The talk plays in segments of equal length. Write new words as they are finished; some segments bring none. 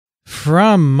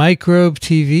From Microbe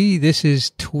TV, this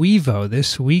is TWiEVO,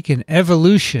 This Week in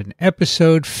Evolution,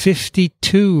 episode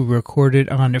 52, recorded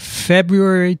on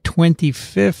February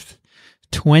 25th,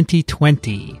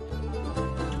 2020.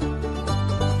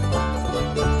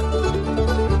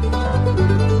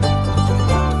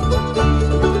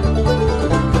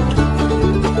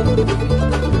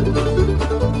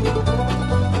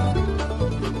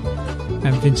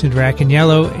 I'm Vincent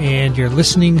Racaniello, and you're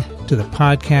listening to the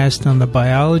podcast on the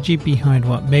biology behind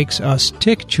what makes us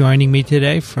tick. Joining me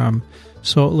today from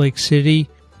Salt Lake City,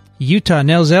 Utah,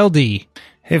 Nels Elde.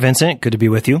 Hey, Vincent. Good to be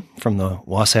with you from the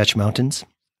Wasatch Mountains.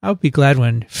 I'll be glad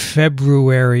when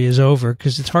February is over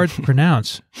because it's hard to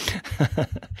pronounce.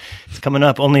 It's coming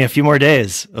up. Only a few more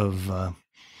days of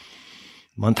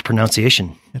month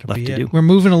pronunciation left to do. We're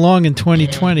moving along in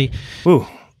 2020. Ooh,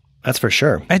 that's for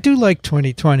sure. I do like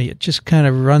 2020. It just kind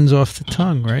of runs off the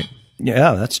tongue, right?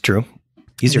 Yeah, that's true.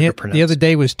 Easier to pronounce. The other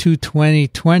day was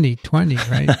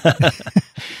 2/20/2020, right?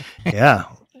 Yeah.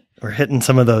 We're hitting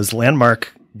some of those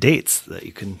landmark dates that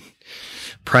you can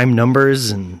prime numbers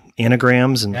and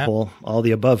anagrams and pull all the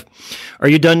above. Are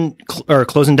you done or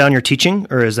closing down your teaching,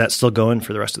 or is that still going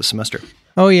for the rest of the semester?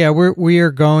 Oh, yeah. We are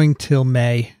going till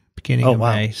May, beginning of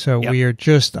May. So we are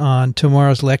just on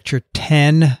tomorrow's lecture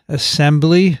 10,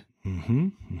 assembly.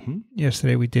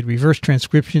 Yesterday we did reverse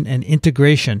transcription and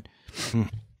integration.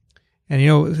 And,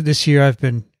 this year I've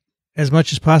been, as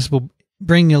much as possible,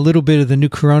 bringing a little bit of the new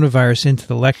coronavirus into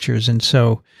the lectures. And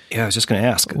so... Yeah, I was just going to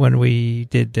ask. When we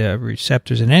did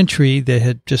receptors and entry, they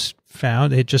had just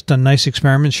done nice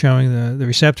experiments showing the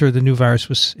receptor of the new virus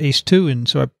was ACE2. And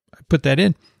so I put that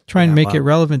in, trying to make it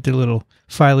relevant to little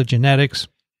phylogenetics.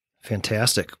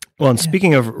 Fantastic. Well, and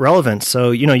speaking of relevance, so,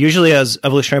 usually as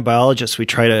evolutionary biologists, we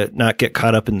try to not get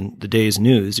caught up in the day's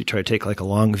news. We try to take like a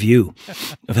long view.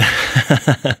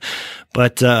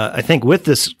 But I think with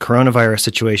this coronavirus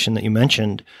situation that you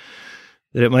mentioned,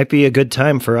 that it might be a good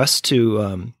time for us to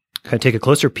kind of take a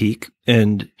closer peek.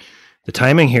 And the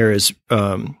timing here is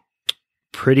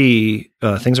pretty,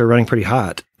 things are running pretty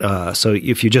hot. So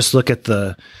if you just look at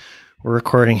we're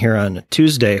recording here on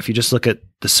Tuesday, if you just look at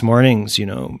this morning's,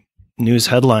 news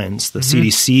headlines, the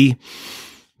CDC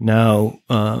now,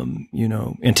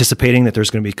 anticipating that there's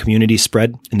going to be community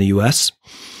spread in the U.S.,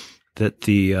 that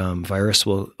the virus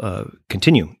will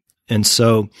continue. And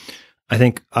so I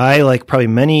think I, like probably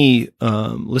many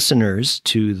listeners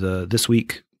to the This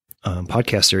Week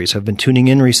podcast series, have been tuning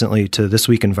in recently to This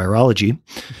Week in Virology,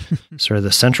 sort of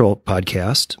the central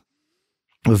podcast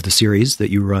of the series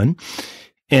that you run.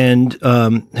 And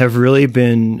have really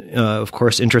been, of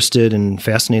course, interested and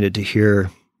fascinated to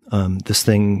hear this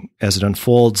thing as it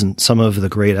unfolds, and some of the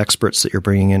great experts that you're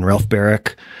bringing in, Ralph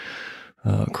Barrick,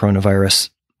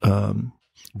 coronavirus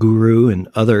guru, and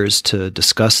others to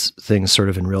discuss things sort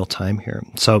of in real time here.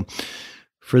 So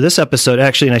for this episode,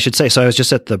 actually, and I should say, so I was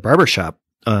just at the barbershop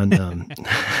on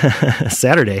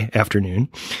Saturday afternoon.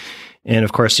 And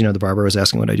of course, the barber was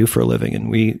asking what I do for a living,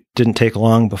 and we didn't take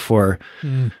long before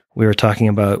we were talking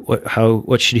about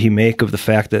what should he make of the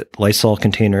fact that Lysol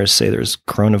containers say there's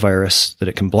coronavirus, that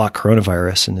it can block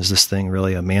coronavirus, and is this thing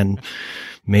really a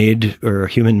man-made or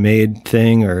human-made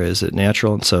thing, or is it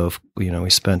natural? And so, we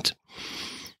spent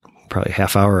probably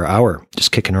half hour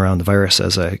just kicking around the virus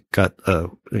as I got a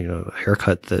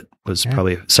haircut that was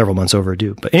probably several months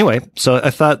overdue. But anyway, so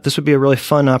I thought this would be a really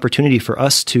fun opportunity for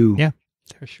us to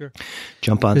for sure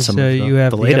jump on some of the you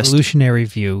have the latest evolutionary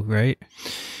view, right?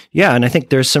 Yeah, and I think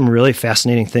there's some really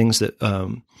fascinating things that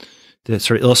that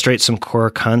sort of illustrate some core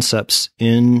concepts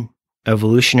in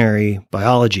evolutionary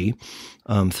biology,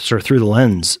 sort of through the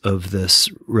lens of this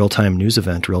real-time news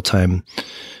event, real-time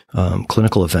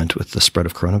clinical event with the spread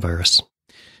of coronavirus.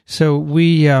 So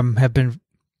we have been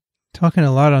talking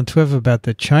a lot on TWiEVO about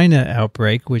the China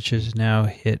outbreak, which has now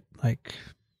hit like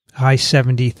high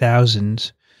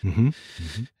 70,000s.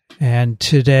 And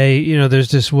today,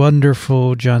 there's this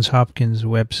wonderful Johns Hopkins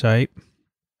website.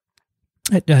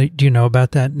 Do you know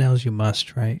about that, Nels? You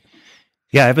must, right?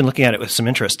 Yeah, I've been looking at it with some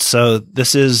interest. So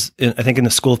this is, I think, in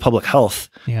the School of Public Health.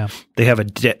 Yeah, they have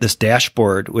this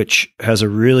dashboard which has a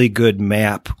really good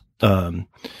map. When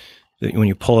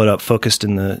you pull it up, focused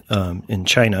in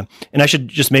China. And I should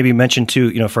just maybe mention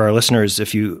too, for our listeners,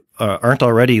 if you aren't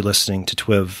already listening to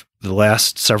TWiEVO, the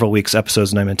last several weeks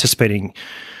episodes, and I'm anticipating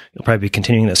you'll probably be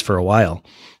continuing this for a while.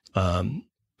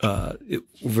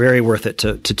 Very worth it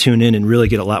to tune in and really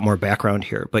get a lot more background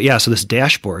here. But yeah, so this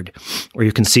dashboard where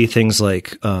you can see things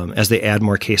like as they add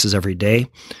more cases every day,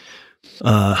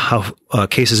 how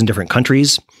cases in different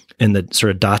countries, and the sort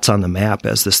of dots on the map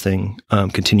as this thing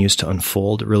continues to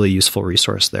unfold. A really useful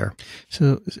resource there.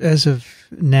 So as of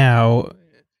now,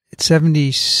 it's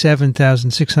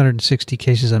 77,660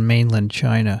 cases on mainland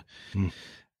China.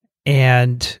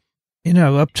 And,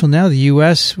 up till now, the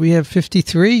U.S., we have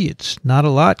 53. It's not a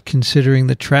lot considering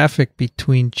the traffic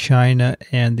between China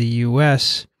and the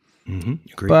U.S.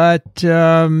 Agreed. But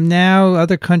now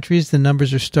other countries, the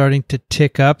numbers are starting to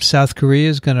tick up. South Korea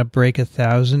is going to break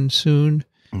 1,000 soon.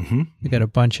 We got a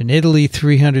bunch in Italy,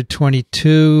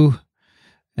 322.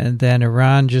 And then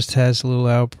Iran just has a little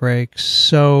outbreak.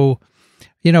 So,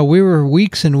 we were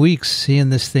weeks and weeks seeing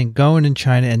this thing going in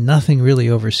China and nothing really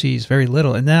overseas, very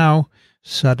little. And now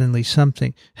suddenly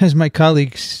something. As my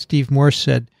colleague Steve Morse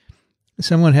said,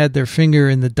 someone had their finger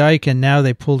in the dike and now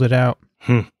they pulled it out.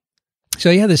 So,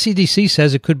 yeah, the CDC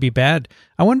says it could be bad.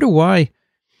 I wonder why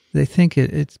they think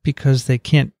it's because they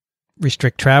can't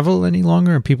restrict travel any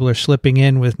longer and people are slipping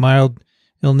in with mild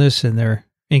illness and they're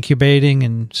incubating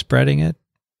and spreading it.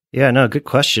 Yeah, no, good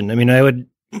question. I mean, I would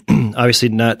obviously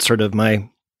not sort of my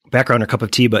background or cup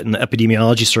of tea, but in the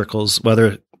epidemiology circles,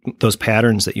 whether those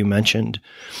patterns that you mentioned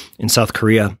in South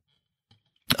Korea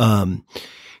and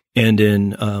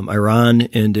in Iran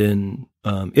and in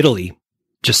Italy,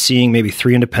 just seeing maybe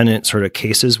 3 independent sort of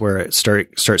cases where it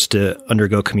starts to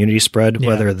undergo community spread,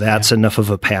 whether that's enough of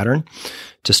a pattern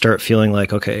to start feeling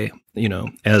like, okay,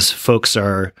 as folks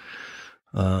are,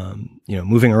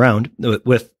 moving around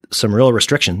with some real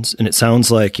restrictions. And it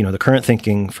sounds like, the current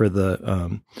thinking for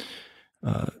the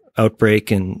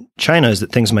outbreak in China is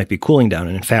that things might be cooling down.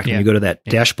 And in fact, when you go to that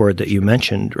dashboard that you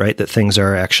mentioned, right, that things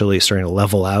are actually starting to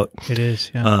level out. It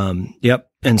is. Yeah. Yep.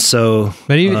 And so,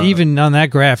 but even on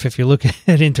that graph, if you look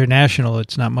at international,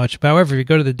 it's not much. However, if you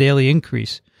go to the daily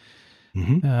increase,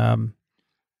 it's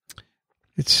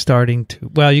starting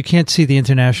to, well, you can't see the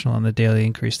international on the daily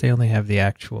increase. They only have the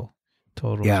actual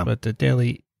totals, but the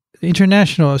daily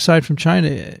international, aside from China,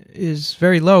 is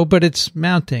very low, but it's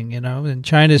mounting, and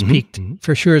China's peaked.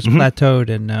 For sure it's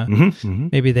plateaued,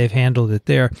 and maybe they've handled it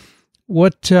there.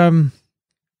 What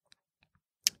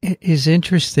is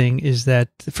interesting is that,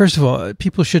 first of all,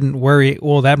 people shouldn't worry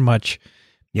all that much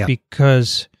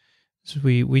because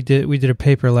we did a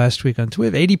paper last week on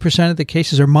TWiEVO. 80% of the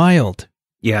cases are mild.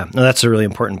 Yeah, no, that's a really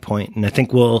important point. And I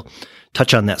think we'll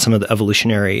touch on that, some of the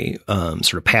evolutionary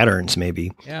sort of patterns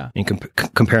maybe, and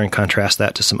compare and contrast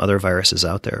that to some other viruses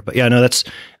out there. But yeah, no, I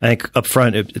think up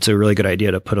front, it's a really good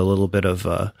idea to put a little bit of,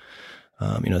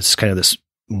 it's kind of this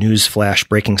news flash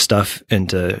breaking stuff and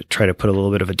to try to put a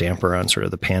little bit of a damper on sort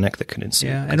of the panic that could ensue.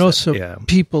 Yeah, and also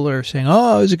people are saying,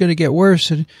 oh, is it going to get worse?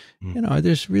 And,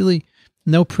 there's really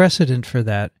no precedent for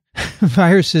that.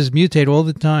 Viruses mutate all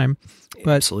the time.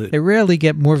 But they rarely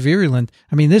get more virulent.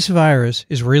 I mean, this virus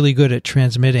is really good at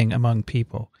transmitting among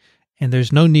people, and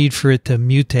there's no need for it to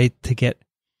mutate to get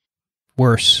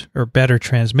worse or better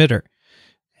transmitter.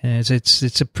 And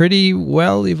it's a pretty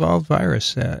well-evolved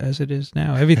virus as it is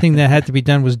now. Everything that had to be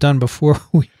done was done before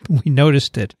we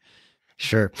noticed it.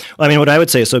 Sure. Well, I mean, what I would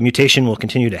say is, so mutation will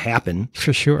continue to happen.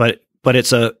 For sure. But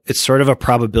it's sort of a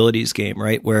probabilities game,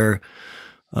 right? Where,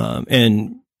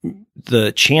 and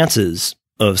the chances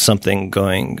of something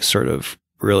going sort of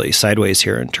really sideways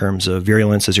here in terms of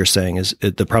virulence, as you're saying, is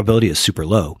the probability is super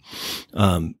low.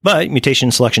 But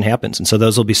mutation selection happens. And so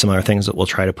those will be some other things that we'll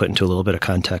try to put into a little bit of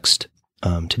context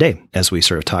today as we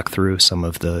sort of talk through some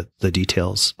of the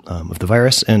details of the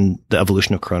virus and the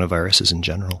evolution of coronaviruses in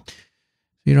general.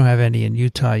 You don't have any in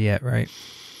Utah yet, right?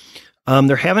 I don't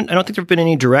think there have been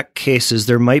any direct cases.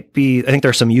 There might be, I think there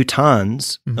are some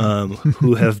Utahns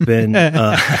who have been. Is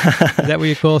that what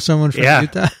you call someone from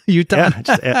Utah? Utah? Yeah,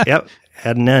 just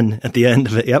add an N at the end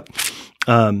of it. Yep.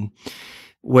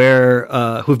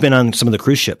 Who've been on some of the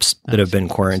cruise ships that have been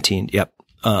quarantined. Yep.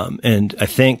 And I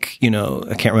think, I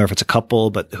can't remember if it's a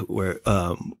couple, but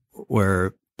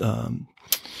where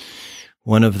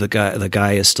one of the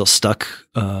guy is still stuck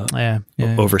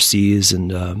overseas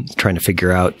and trying to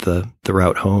figure out the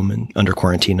route home and under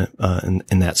quarantine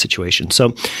in that situation.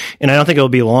 So, and I don't think it'll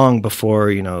be long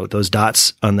before those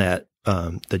dots on that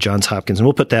the Johns Hopkins, and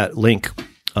we'll put that link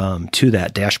to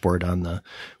that dashboard on the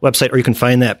website, or you can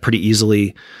find that pretty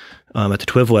easily at the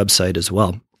TWiEVO website as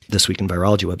well. This Week in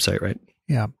Virology website, right?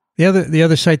 Yeah. The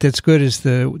other site that's good is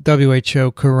the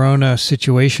WHO Corona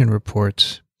Situation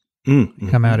Reports.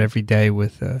 Come out every day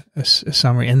with a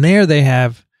summary. And there they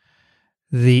have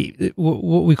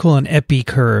what we call an epi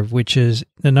curve, which is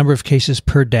the number of cases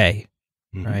per day,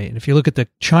 right? And if you look at the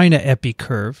China epi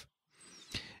curve,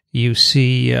 you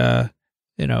see,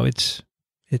 it's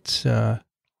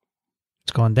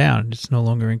gone down. It's no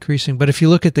longer increasing. But if you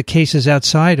look at the cases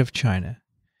outside of China,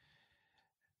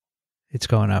 it's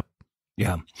going up.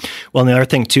 Yeah. Well, and the other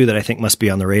thing too that I think must be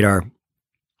on the radar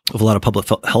of a lot of public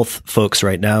health folks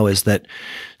right now is that,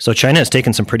 so China has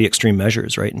taken some pretty extreme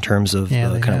measures, right, in terms of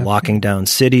kind of locking down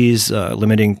cities,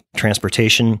 limiting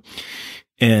transportation.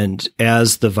 And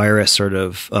as the virus sort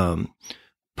of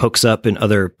pokes up in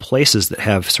other places that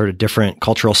have sort of different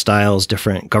cultural styles,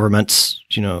 different governments,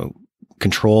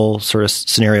 control sort of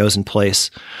scenarios in place,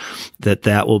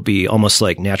 that will be almost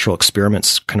like natural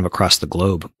experiments kind of across the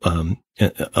globe,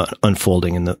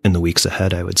 unfolding in the weeks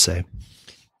ahead, I would say.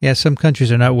 Yeah, some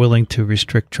countries are not willing to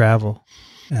restrict travel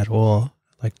at all,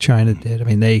 like China did. I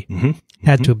mean, they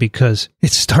had to because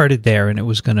it started there, and it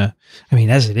was going to,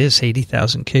 as it is,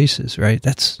 80,000 cases, right?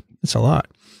 That's a lot.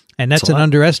 And that's an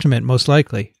underestimate, most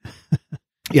likely.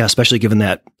 Yeah, especially given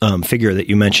that figure that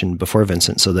you mentioned before,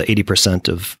 Vincent. So the 80%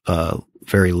 of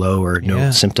very low or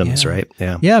no symptoms, right?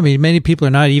 Yeah. Yeah, many people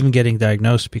are not even getting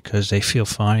diagnosed because they feel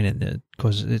fine and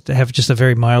because they have just a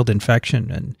very mild infection.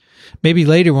 And maybe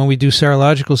later when we do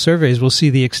serological surveys, we'll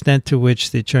see the extent to which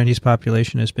the Chinese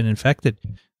population has been infected.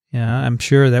 Yeah, I'm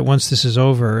sure that once this is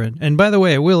over, and by the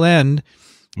way, it will end.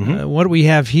 What we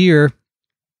have here,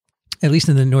 at least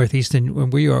in the Northeast,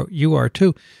 and you are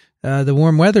too, the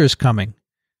warm weather is coming.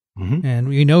 And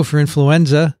we know for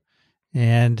influenza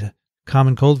and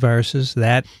common cold viruses,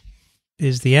 that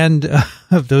is the end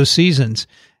of those seasons.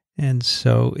 And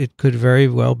so it could very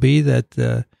well be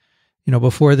that,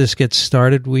 before this gets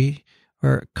started, we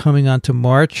are coming on to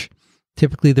March.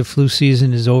 Typically the flu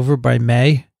season is over by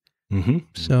May.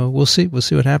 So we'll see. We'll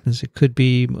see what happens. It could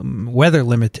be weather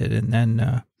limited, and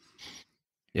then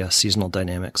seasonal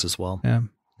dynamics as well. Yeah.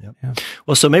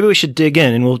 Well, so maybe we should dig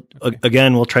in, and we'll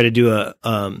try to do a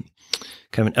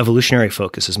kind of an evolutionary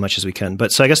focus as much as we can.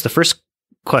 But so I guess the first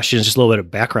question is just a little bit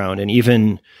of background, and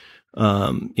even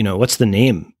what's the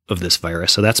name of this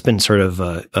virus? So that's been sort of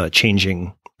a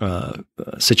changing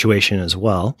situation as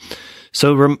well.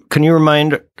 So can you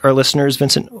remind our listeners,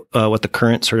 Vincent, what the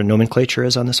current sort of nomenclature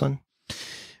is on this one?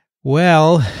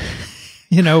 Well,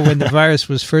 when the virus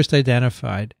was first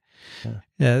identified,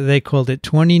 they called it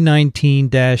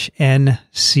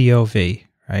 2019-nCoV,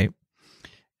 right?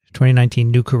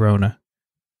 2019 new corona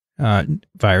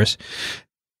virus.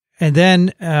 And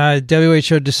then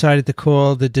WHO decided to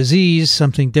call the disease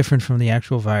something different from the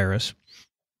actual virus.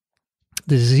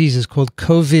 The disease is called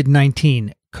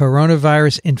COVID-19,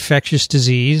 coronavirus infectious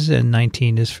disease, and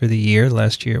 19 is for the year,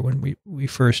 last year when we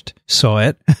first saw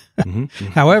it.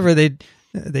 However, they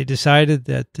decided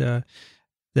that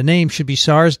the name should be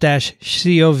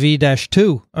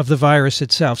SARS-CoV-2 of the virus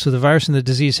itself. So the virus and the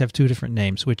disease have two different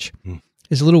names, which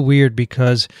is a little weird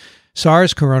because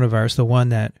SARS coronavirus, the one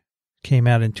that came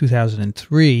out in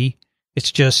 2003,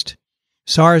 it's just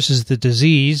SARS is the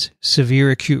disease,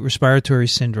 severe acute respiratory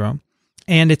syndrome,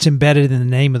 and it's embedded in the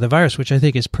name of the virus, which I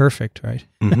think is perfect, right?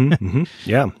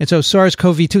 Yeah. And so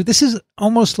SARS-CoV-2, this is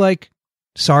almost like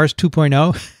SARS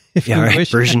 2.0, if you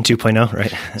wish. Version 2.0,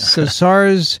 right? So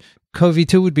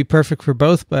SARS-CoV-2 would be perfect for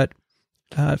both, but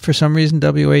for some reason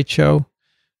WHO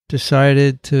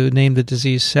decided to name the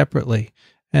disease separately.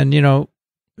 And,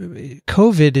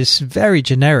 COVID is very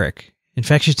generic.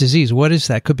 Infectious disease, what is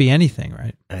that? Could be anything,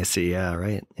 right? I see, yeah,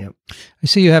 right. Yep. I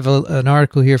see you have an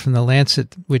article here from The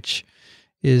Lancet, which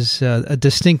is a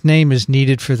distinct name is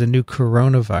needed for the new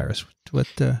coronavirus.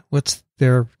 What's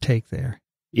their take there?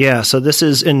 Yeah, so this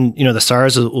is, and the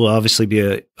SARS will obviously be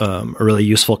a really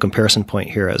useful comparison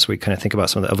point here as we kind of think about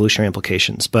some of the evolutionary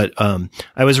implications. But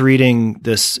I was reading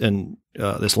this in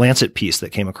this Lancet piece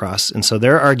that came across, and so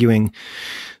they're arguing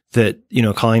that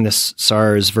calling this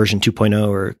SARS version 2.0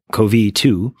 or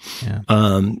CoV-2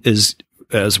 is,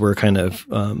 as we're kind of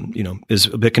is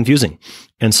a bit confusing,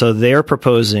 and so they're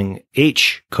proposing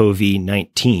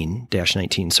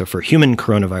HCoV-19-19. So for human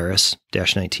coronavirus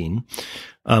 -19.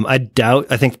 I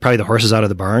think probably the horse is out of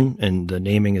the barn and the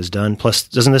naming is done. Plus,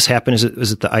 doesn't this happen? Is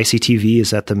it the ICTV? Is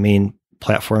that the main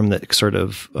platform that sort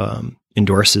of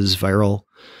endorses viral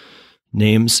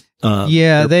names?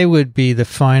 They would be the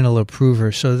final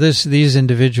approver. So these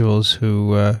individuals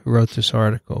who wrote this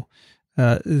article,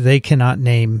 they cannot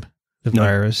name the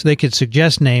virus. They could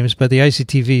suggest names, but the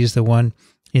ICTV is the one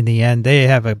in the end. They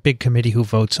have a big committee who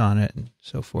votes on it and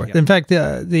so forth. Yeah. In fact,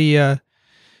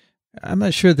 I'm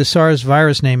not sure the SARS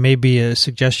virus name may be a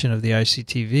suggestion of the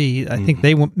ICTV. I think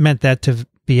they meant that to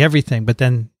be everything, but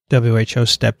then WHO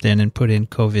stepped in and put in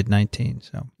COVID-19.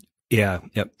 So yeah,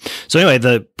 yep. So anyway,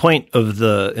 the point of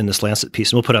in this Lancet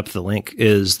piece, and we'll put up the link,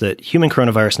 is that human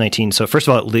coronavirus 19. So first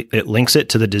of all, it links it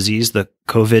to the disease, the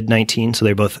COVID-19. So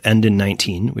they both end in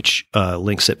 19, which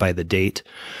links it by the date.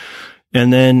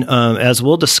 And then, as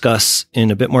we'll discuss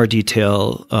in a bit more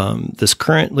detail, this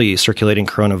currently circulating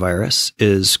coronavirus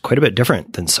is quite a bit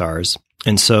different than SARS.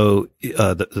 And so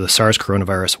the SARS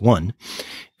coronavirus 1.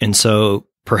 And so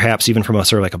perhaps even from a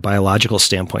sort of like a biological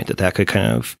standpoint, that could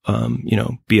kind of,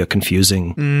 be a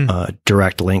confusing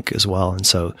direct link as well. And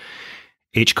so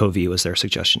HCoV was their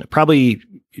suggestion.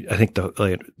 I think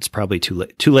it's probably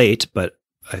too late, but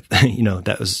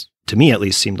that was, to me at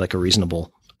least, seemed like a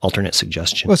reasonable alternate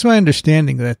suggestion. Well, it's my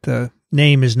understanding that the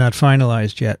name is not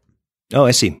finalized yet. Oh,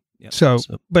 I see. Yep. So,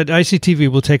 but ICTV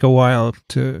will take a while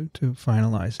to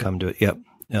finalize. Come to it. Yep.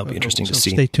 That'll be interesting to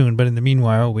see. Stay tuned. But in the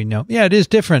meanwhile, we know, it is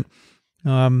different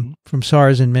from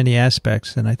SARS in many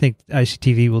aspects. And I think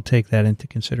ICTV will take that into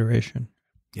consideration.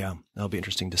 Yeah, that'll be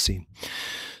interesting to see.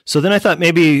 So then I thought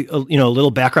maybe, a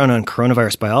little background on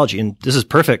coronavirus biology. And this is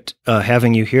perfect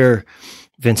having you here,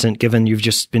 Vincent, given you've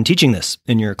just been teaching this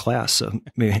in your class. So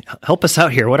maybe help us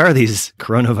out here. What are these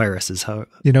coronaviruses?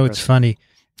 It's funny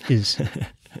is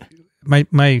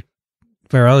my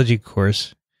virology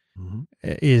course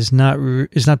is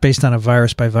not based on a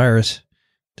virus by virus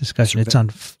discussion. It's on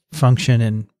function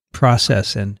and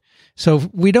process. And so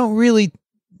we don't really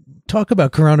talk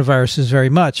about coronaviruses very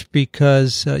much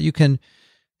because you can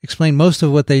explain most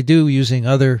of what they do using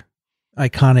other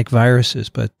iconic viruses.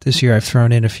 But this year I've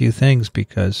thrown in a few things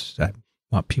because I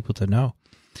want people to know.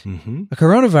 Mm-hmm. A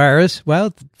coronavirus,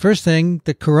 well, first thing,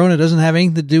 the corona doesn't have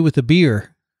anything to do with the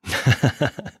beer.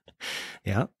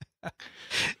 Yeah. It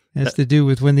has to do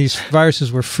with when these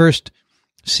viruses were first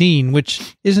seen,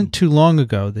 which isn't too long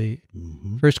ago. The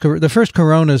first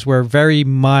coronas were very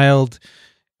mild,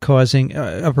 causing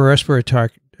upper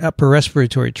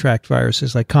respiratory tract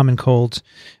viruses like common colds.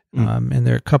 And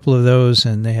there are a couple of those,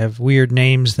 and they have weird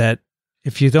names that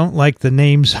if you don't like the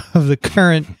names of the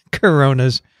current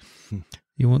coronas,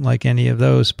 you won't like any of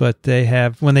those. But they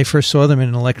have, when they first saw them in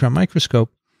an electron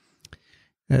microscope,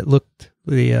 it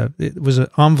was an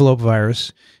envelope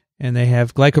virus, and they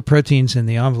have glycoproteins in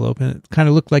the envelope, and it kind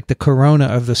of looked like the corona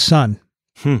of the sun.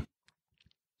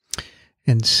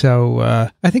 And so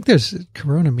I think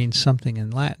corona means something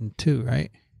in Latin too, right?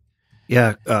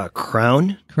 Yeah,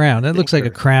 crown. Crown. That looks like a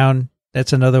crown.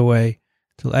 That's another way.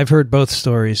 I've heard both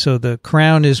stories. So the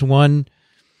crown is one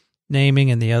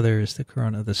naming, and the other is the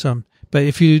corona of the sun. But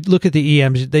if you look at the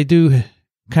EMs, they do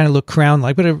kind of look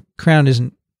crown-like, but a crown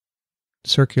isn't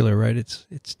circular, right?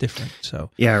 It's different. So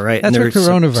yeah, right. That's where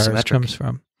coronavirus comes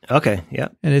from. Okay, yeah.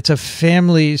 And it's a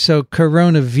family. So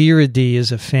Coronaviridae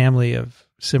is a family of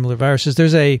similar viruses.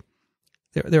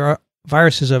 There are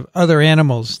viruses of other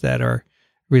animals that are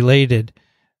related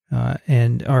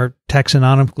and are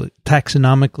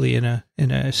taxonomically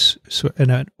in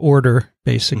an order,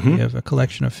 basically, of a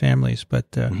collection of families.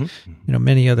 But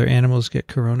many other animals get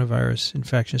coronavirus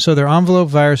infections. So they're envelope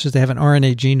viruses. They have an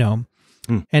RNA genome,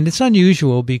 and it's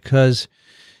unusual because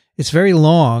it's very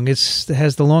long. It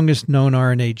has the longest known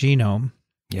RNA genome.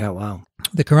 Yeah, wow.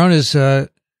 The coronas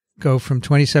go from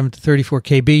 27 to 34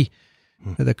 kb.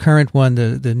 The current one,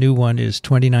 the new one, is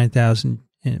 29,000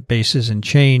 bases and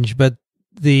change. But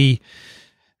the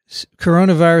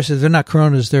coronaviruses, they're not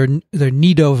coronas, they're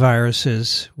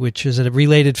nidoviruses, which is a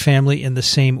related family in the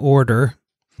same order,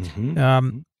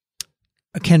 can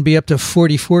be up to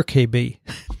 44 kb.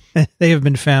 They have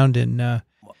been found in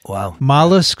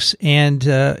mollusks and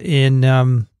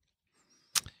in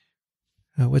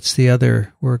what's the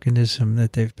other organism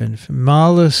that they've been?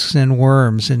 Mollusks and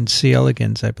worms in C.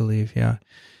 elegans, I believe. Yeah.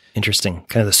 Interesting.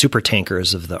 Kind of the super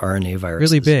tankers of the RNA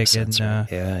viruses. Really big. Sense, and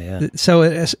yeah.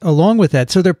 So along with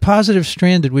that, so they're positive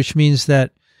stranded, which means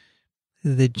that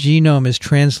the genome is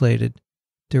translated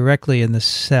directly in the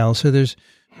cell. So there's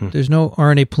no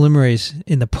RNA polymerase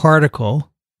in the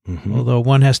particle, although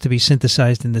one has to be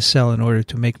synthesized in the cell in order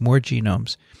to make more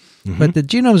genomes. But the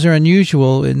genomes are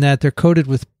unusual in that they're coated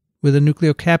with a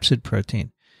nucleocapsid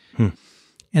protein.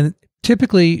 And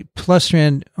typically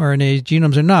plus-strand RNA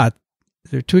genomes are not.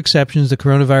 There are two exceptions, the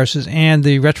coronaviruses and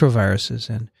the retroviruses.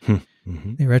 And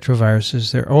the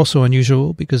retroviruses, they're also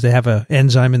unusual because they have an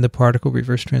enzyme in the particle,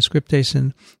 reverse transcriptase.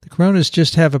 And the coronas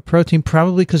just have a protein,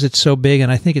 probably because it's so big,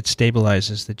 and I think it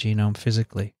stabilizes the genome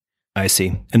physically. I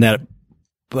see. And that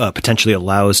potentially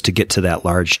allows to get to that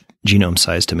large genome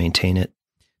size to maintain it.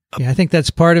 Yeah, I think that's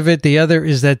part of it. The other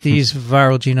is that these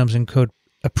viral genomes encode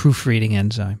a proofreading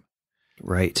enzyme.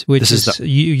 Right. Which is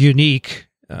unique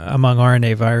among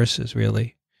RNA viruses,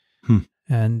 really.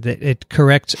 And it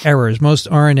corrects errors. Most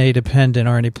RNA-dependent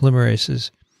RNA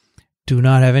polymerases do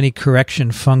not have any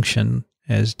correction function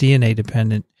as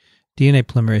DNA-dependent DNA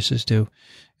polymerases do.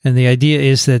 And the idea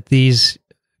is that these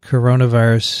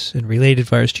coronavirus and related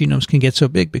virus genomes can get so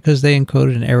big because they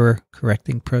encoded an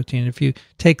error-correcting protein. If you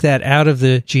take that out of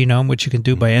the genome, which you can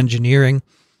do by engineering,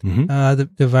 the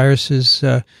viruses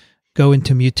go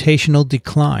into mutational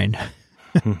decline.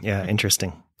 Yeah,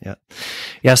 interesting. Yeah.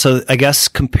 Yeah, so I guess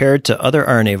compared to other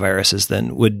RNA viruses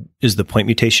then, is the point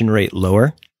mutation rate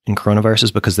lower in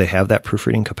coronaviruses because they have that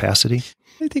proofreading capacity?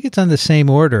 I think it's on the same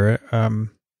order.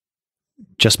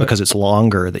 Just because it's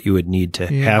longer that you would need to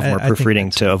have more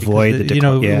proofreading to avoid the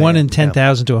decline. 1 in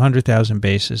 10,000 to 100,000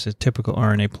 base is a typical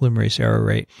RNA polymerase error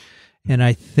rate. And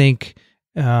I think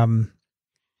the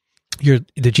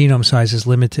genome size is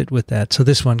limited with that. So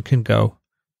this one can go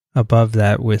above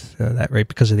that with that rate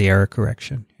because of the error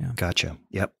correction. Yeah. Gotcha.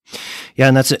 Yep. Yeah,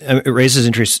 and it raises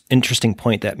interesting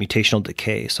point, that mutational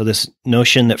decay. So this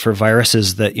notion that for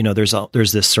viruses that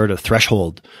there's this sort of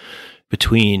threshold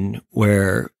between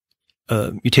where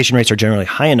mutation rates are generally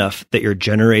high enough that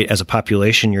as a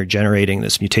population, you're generating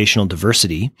this mutational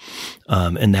diversity,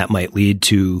 and that might lead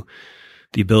to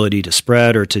the ability to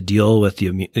spread or to deal with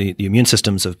the immune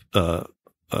systems of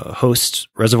hosts,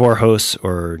 reservoir hosts,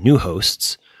 or new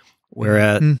hosts. Where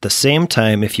at the same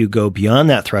time, if you go beyond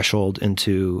that threshold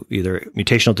into either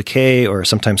mutational decay or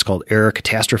sometimes called error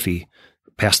catastrophe,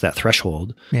 past that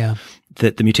threshold,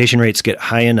 that the mutation rates get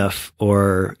high enough,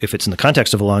 or if it's in the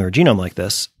context of a longer genome like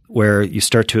this, where you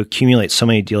start to accumulate so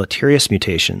many deleterious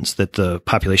mutations that the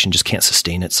population just can't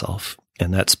sustain itself.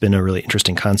 And that's been a really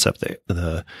interesting concept,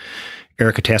 the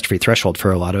error catastrophe threshold,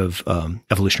 for a lot of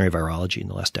evolutionary virology in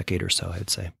the last decade or so, I'd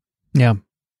say. Yeah.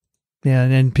 Yeah,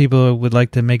 and then people would like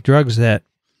to make drugs that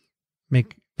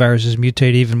make viruses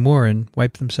mutate even more and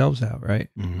wipe themselves out, right?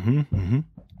 Mm-hmm, mm-hmm.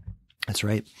 That's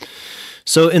right.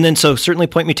 So certainly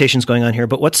point mutations going on here,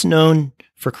 but what's known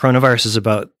for coronaviruses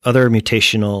about other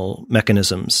mutational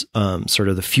mechanisms, sort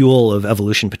of the fuel of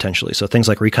evolution potentially? So things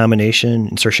like recombination,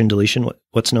 insertion, deletion,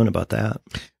 what's known about that?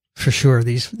 For sure.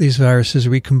 These viruses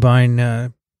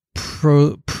recombine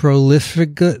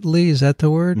prolificately, is that the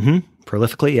word? Mm-hmm.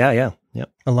 Prolifically, yeah. Yep.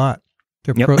 A lot.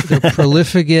 They're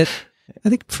prolificate. I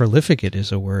think prolificate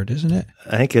is a word, isn't it?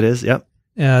 I think it is, yep.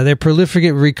 They're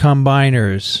prolificate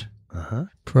recombiners. Uh-huh.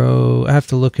 I have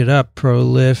to look it up.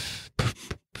 Profligate.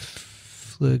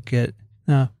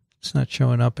 No, it's not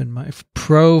showing up in my...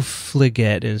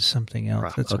 Profligate is something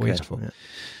else. That's wasteful. Yeah.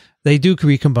 They do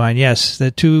recombine, yes. The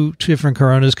two different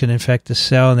coronas can infect the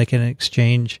cell, and they can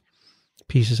exchange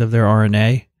pieces of their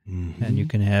RNA. Mm-hmm. And you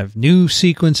can have new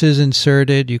sequences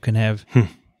inserted. You can have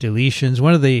deletions.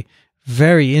 One of the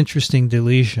very interesting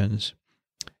deletions,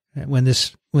 when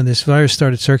this virus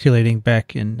started circulating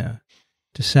back in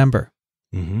December,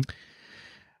 I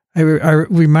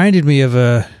reminded me of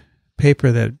a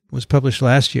paper that was published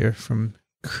last year from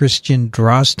Christian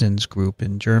Drosten's group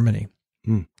in Germany.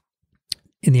 In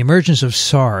the emergence of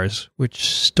SARS, which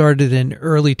started in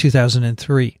early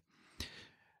 2003.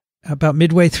 About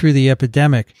midway through the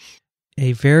epidemic,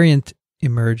 a variant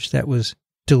emerged that was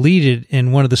deleted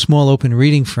in one of the small open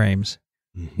reading frames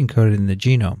encoded in the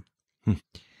genome.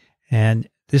 And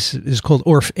this is called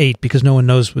ORF8 because no one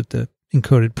knows what the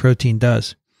encoded protein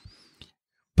does.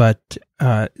 But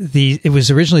it was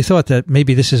originally thought that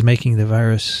maybe this is making the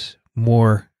virus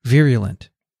more virulent.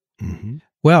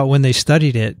 Well, when they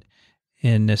studied it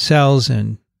in cells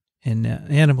and in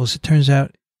animals, it turns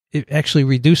out it actually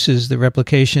reduces the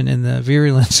replication and the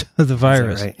virulence of the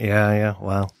virus. Right. Yeah.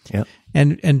 Wow. Yep.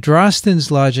 And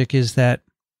Drosten's logic is that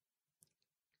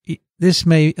this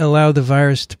may allow the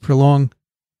virus to prolong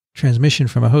transmission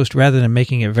from a host rather than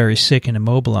making it very sick and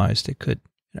immobilized. It could,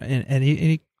 and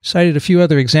he cited a few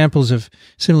other examples of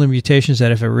similar mutations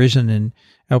that have arisen in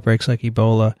outbreaks like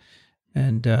Ebola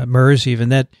and MERS even,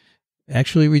 that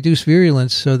actually reduce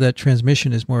virulence so that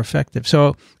transmission is more effective.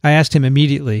 So I asked him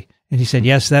immediately, and he said,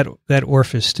 yes, that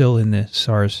ORF is still in the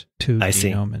SARS-2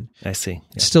 genome. And I see. Yeah.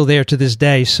 It's still there to this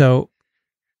day, so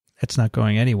that's not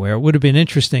going anywhere. It would have been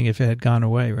interesting if it had gone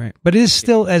away, right? But it is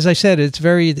still, as I said, it's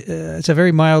a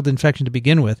very mild infection to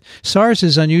begin with. SARS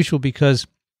is unusual because,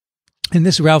 and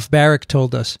this Ralph Barrick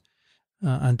told us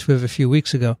on TWiEVO a few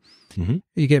weeks ago,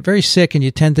 you get very sick and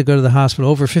you tend to go to the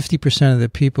hospital. Over 50% of the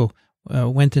people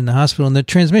went in the hospital, and the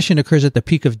transmission occurs at the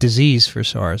peak of disease for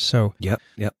SARS. So Yep.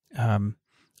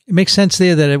 It makes sense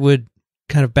there that it would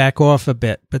kind of back off a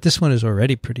bit, but this one is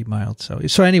already pretty mild.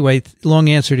 So anyway, long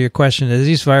answer to your question is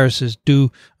these viruses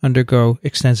do undergo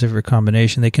extensive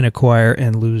recombination. They can acquire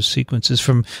and lose sequences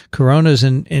from coronas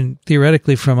and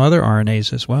theoretically from other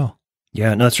RNAs as well.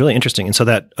 Yeah, no, that's really interesting. And so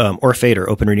that ORF8 or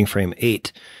open reading frame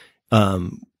 8,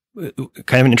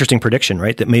 kind of an interesting prediction,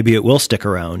 right? That maybe it will stick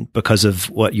around because of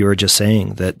what you were just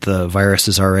saying, that the virus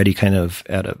is already kind of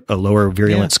at a lower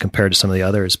virulence compared to some of the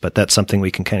others, but that's something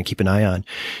we can kind of keep an eye on.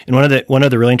 And one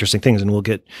of the really interesting things, and we'll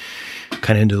get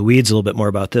kind of into the weeds a little bit more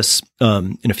about this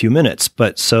in a few minutes,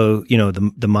 but so,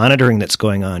 the monitoring that's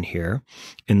going on here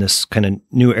in this kind of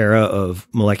new era of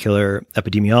molecular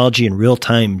epidemiology and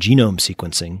real-time genome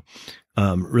sequencing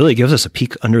really gives us a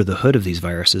peek under the hood of these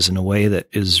viruses in a way that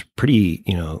is pretty,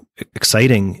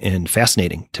 exciting and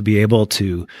fascinating to be able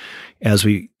to, as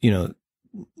we,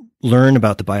 learn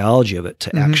about the biology of it,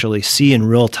 to actually see in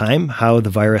real time how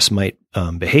the virus might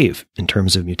behave in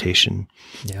terms of mutation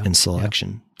and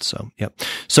selection. So,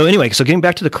 So anyway, so getting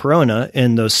back to the corona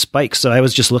and those spikes. So I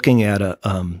was just looking at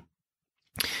an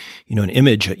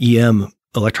image, an EM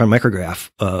electron micrograph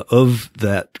of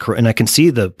that, and I can see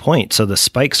the point. So the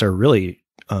spikes are really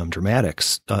dramatic,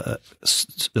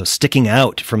 sticking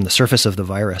out from the surface of the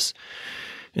virus.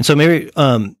 And so maybe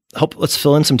let's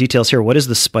fill in some details here. What is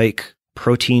the spike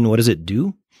protein? What does it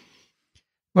do?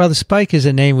 Well, the spike is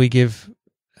a name we give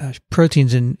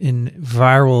proteins in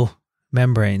viral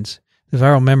membranes. The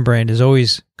viral membrane is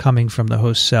always coming from the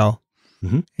host cell,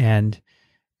 and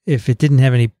if it didn't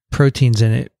have any proteins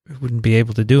in it, it wouldn't be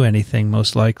able to do anything,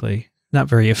 most likely. Not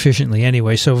very efficiently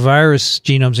anyway. So virus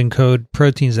genomes encode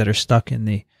proteins that are stuck in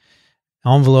the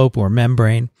envelope or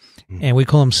membrane, and we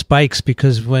call them spikes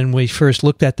because when we first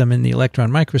looked at them in the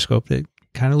electron microscope, they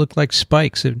kind of looked like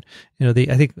spikes. And, I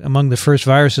think among the first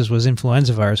viruses was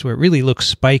influenza virus, where it really looks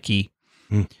spiky.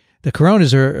 The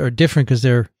coronas are different because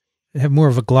they have more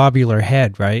of a globular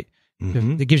head, right?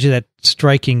 It gives you that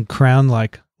striking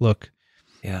crown-like look.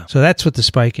 Yeah. So that's what the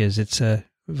spike is. It's a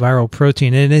viral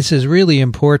protein, and this is really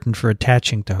important for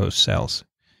attaching to host cells.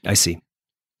 I see.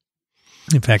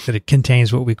 In fact, that it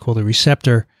contains what we call the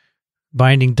receptor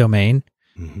binding domain.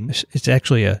 It's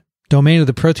actually a domain of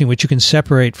the protein which you can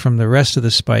separate from the rest of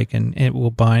the spike, and it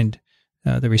will bind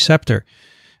the receptor.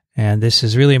 And this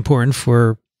is really important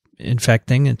for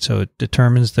infecting, and so it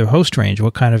determines the host range,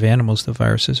 what kind of animals the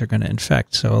viruses are going to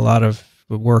infect. So a lot of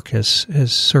work has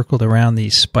circled around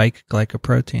these spike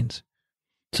glycoproteins.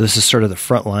 So this is sort of the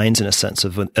front lines in a sense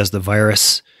of as the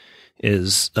virus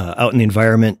is out in the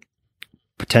environment,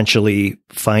 potentially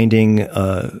finding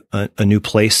a new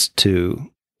place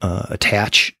to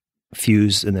attach,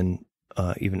 fuse, and then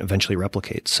even eventually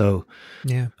replicate. So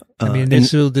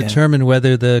this will determine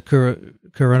whether the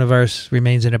coronavirus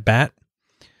remains in a bat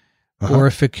or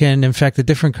if it can infect a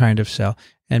different kind of cell.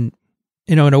 And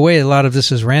in a way, a lot of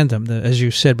this is random. As you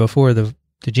said before, the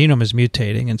genome is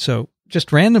mutating, and so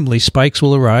just randomly spikes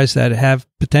will arise that have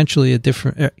potentially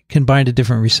can bind a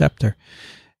different receptor.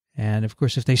 And of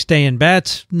course, if they stay in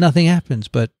bats, nothing happens.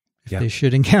 But if they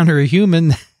should encounter a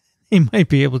human, they might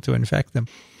be able to infect them.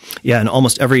 Yeah, and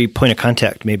almost every point of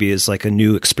contact maybe is like a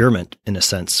new experiment in a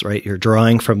sense, right? You're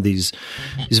drawing from these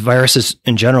viruses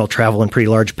in general travel in pretty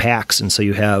large packs, and so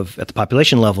you have at the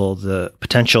population level the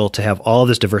potential to have all of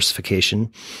this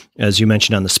diversification, as you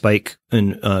mentioned on the spike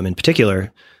in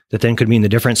particular, that then could mean the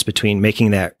difference between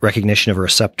making that recognition of a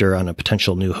receptor on a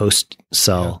potential new host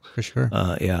cell. Yeah, for sure.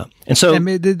 And so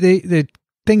the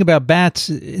thing about bats,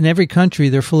 in every country,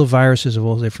 they're full of viruses of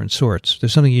all different sorts.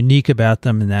 There's something unique about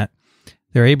them in that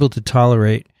they're able to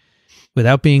tolerate,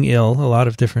 without being ill, a lot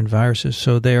of different viruses.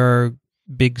 So they are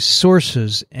big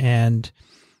sources. And,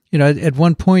 at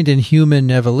one point in human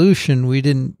evolution, we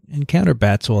didn't encounter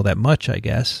bats all that much, I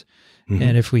guess.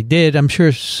 And if we did, I'm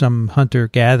sure some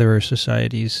hunter-gatherer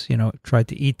societies, tried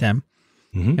to eat them.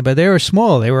 But they were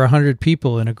small. They were 100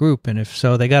 people in a group. And if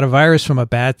so, they got a virus from a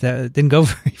bat that didn't go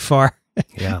very far.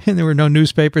 And there were no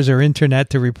newspapers or internet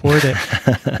to report it.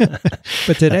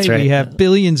 But today we have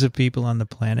billions of people on the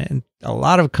planet and a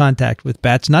lot of contact with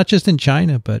bats, not just in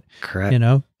China, but,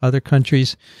 other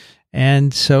countries.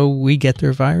 And so we get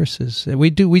their viruses. We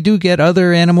do get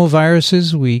other animal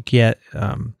viruses. We get...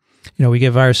 we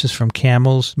get viruses from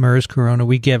camels, MERS, corona.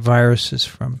 We get viruses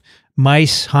from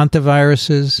mice,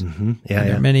 hantaviruses.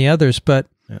 There are many others, but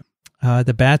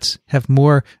the bats have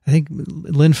more. I think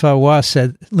Lin Fa Wang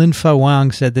said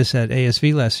this at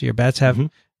ASV last year. Bats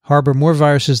harbor more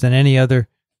viruses than any other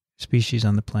species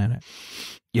on the planet.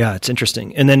 Yeah, it's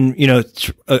interesting. And then,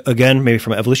 again, maybe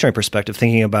from an evolutionary perspective,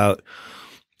 thinking about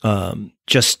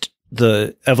just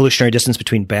the evolutionary distance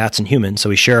between bats and humans. So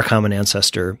we share a common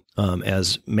ancestor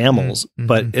as mammals,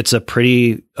 but it's a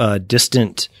pretty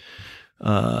distant,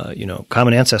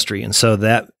 common ancestry. And so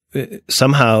that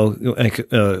somehow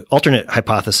alternate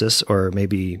hypothesis, or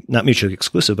maybe not mutually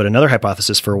exclusive, but another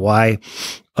hypothesis for why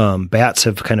bats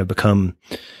have kind of become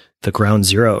the ground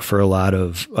zero for a lot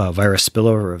of virus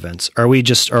spillover events. Are we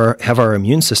just, or have our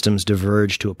immune systems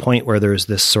diverged to a point where there's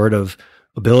this sort of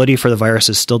ability for the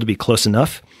viruses still to be close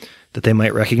enough that they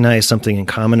might recognize something in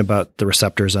common about the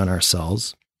receptors on our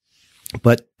cells,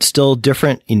 but still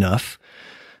different enough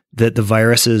that the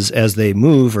viruses, as they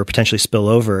move or potentially spill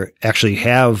over, actually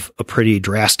have a pretty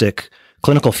drastic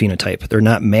clinical phenotype? They're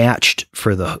not matched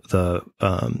for the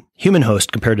human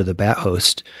host compared to the bat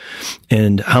host.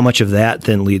 And how much of that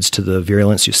then leads to the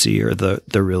virulence you see or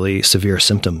the really severe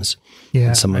symptoms?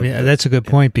 Yeah, that's a good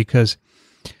point, because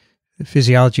the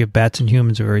physiology of bats and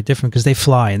humans are very different, because they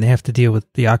fly and they have to deal with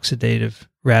the oxidative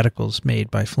radicals made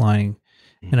by flying.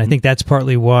 Mm-hmm. And I think that's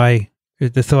partly why,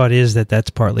 the thought is that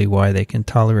that's partly why they can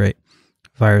tolerate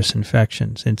virus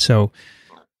infections. And so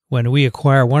when we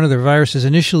acquire one of their viruses,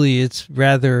 initially it's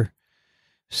rather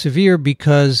severe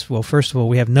because, well, first of all,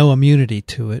 we have no immunity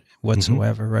to it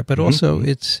whatsoever, right? But also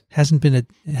it hasn't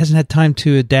had time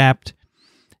to adapt.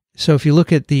 So if you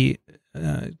look at the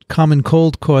common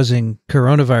cold-causing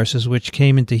coronaviruses, which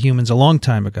came into humans a long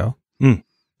time ago,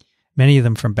 many of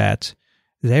them from bats,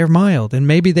 they're mild, and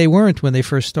maybe they weren't when they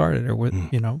first started, or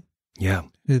Yeah.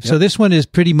 So this one is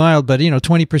pretty mild, but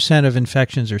 20% of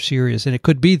infections are serious, and it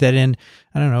could be that in,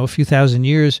 I don't know, a few thousand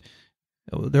years,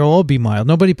 they'll all be mild.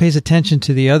 Nobody pays attention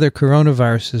to the other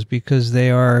coronaviruses because they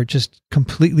are just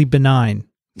completely benign.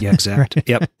 Yeah, exactly.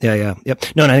 Right? Yep.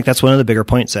 No, and I think that's one of the bigger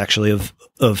points, actually, of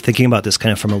thinking about this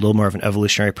kind of from a little more of an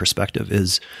evolutionary perspective,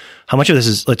 is how much of this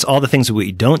is, it's all the things that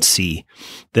we don't see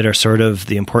that are sort of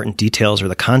the important details or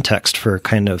the context for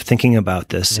kind of thinking about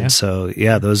this. Yeah. And so,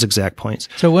 those exact points.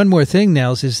 So one more thing,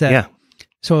 Nels, is that,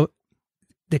 so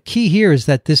the key here is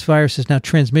that this virus is now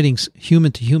transmitting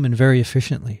human to human very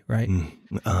efficiently, right?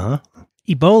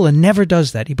 Ebola never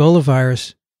does that. Ebola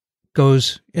virus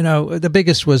goes, the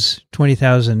biggest was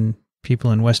 20,000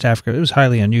 people in West Africa. It was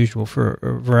highly unusual for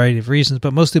a variety of reasons,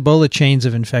 but most Ebola chains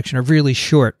of infection are really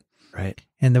short. Right.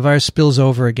 And the virus spills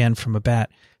over again from a bat.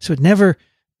 So it never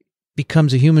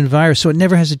becomes a human virus. So it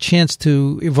never has a chance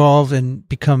to evolve and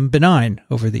become benign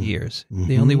over the years. Mm-hmm.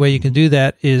 The only way you can do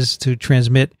that is to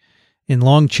transmit in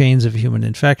long chains of human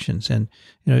infections. And,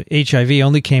 HIV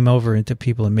only came over into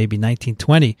people in maybe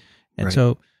 1920. And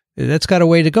so that's got a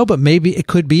way to go, but maybe it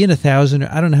could be in 1,000,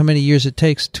 I don't know how many years it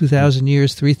takes, 2,000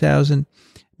 years, 3,000.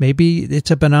 Maybe it's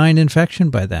a benign infection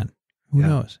by then. Who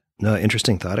knows? No,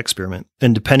 interesting thought experiment.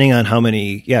 And depending on how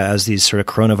many, as these sort of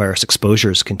coronavirus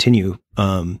exposures continue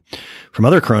from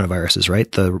other coronaviruses,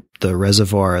 right? The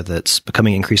reservoir that's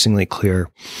becoming increasingly clear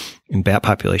in bat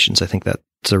populations, I think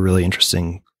that's a really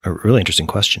interesting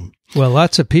question. Well,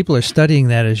 lots of people are studying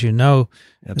that, as you know.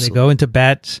 Absolutely. They go into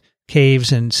bats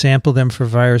caves and sample them for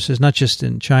viruses, not just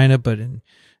in China, but in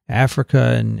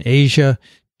Africa and Asia,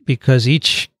 because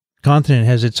each continent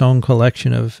has its own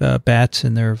collection of bats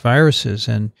and their viruses.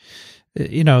 And,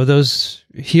 those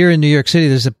here in New York City,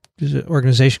 there's an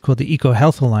organization called the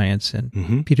EcoHealth Alliance,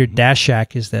 and Peter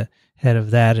Daszak is the head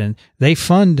of that. And they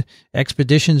fund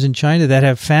expeditions in China that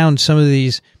have found some of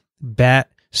these bat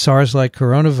SARS-like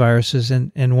coronaviruses,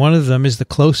 and one of them is the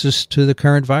closest to the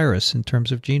current virus in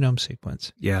terms of genome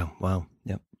sequence. Yeah, wow.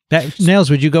 Yep. Nels,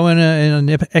 would you go in an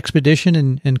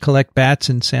expedition and collect bats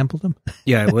and sample them?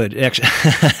 Yeah, I would. Actually,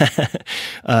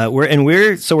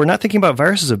 we're not thinking about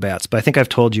viruses of bats, but I think I've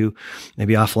told you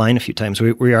maybe offline a few times,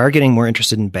 we are getting more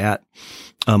interested in bat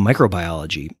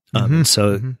microbiology.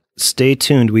 Stay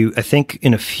tuned. I think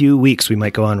in a few weeks, we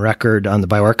might go on record on the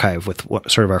bioarchive with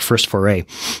sort of our first foray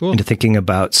into thinking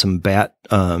about some bat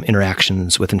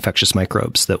interactions with infectious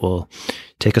microbes that will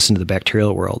take us into the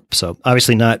bacterial world. So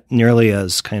obviously not nearly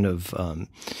as kind of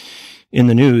in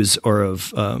the news or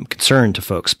of concern to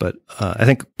folks, but I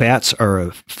think bats are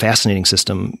a fascinating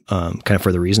system kind of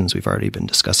for the reasons we've already been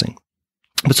discussing.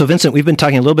 But so Vincent, we've been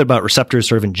talking a little bit about receptors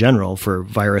sort of in general for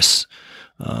virus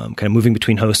kind of moving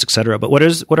between hosts, et cetera. But what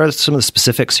are some of the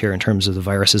specifics here in terms of the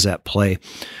viruses at play,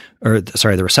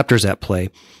 the receptors at play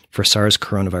for SARS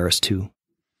coronavirus 2?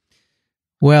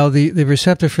 Well, the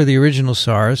receptor for the original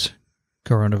SARS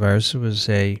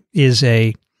coronavirus is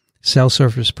a cell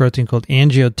surface protein called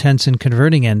angiotensin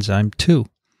converting enzyme 2.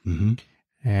 Mm-hmm.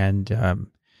 And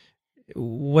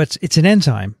it's an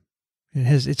enzyme.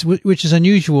 Which is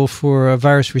unusual for a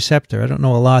virus receptor. I don't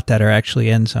know a lot that are actually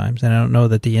enzymes, and I don't know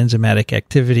that the enzymatic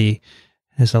activity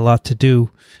has a lot to do,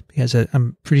 because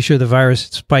I'm pretty sure the virus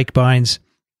spike binds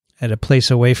at a place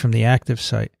away from the active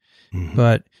site. Mm-hmm.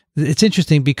 But it's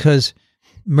interesting because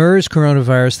MERS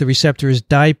coronavirus, the receptor is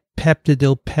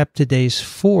dipeptidyl peptidase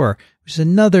 4, which is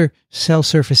another cell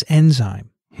surface enzyme.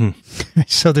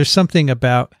 So there's something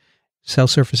about cell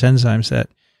surface enzymes that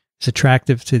is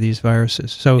attractive to these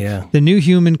viruses. So the new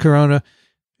human corona,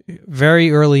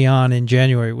 very early on in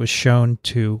January, was shown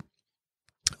to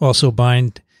also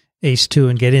bind ACE2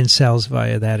 and get in cells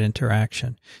via that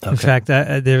interaction. Okay. In fact,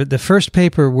 the first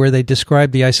paper where they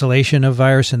described the isolation of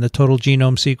virus and the total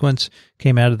genome sequence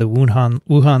came out of the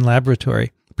Wuhan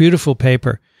laboratory. Beautiful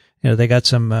paper. They got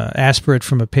some aspirate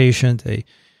from a patient. They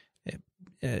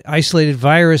isolated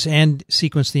virus and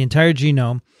sequenced the entire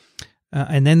genome.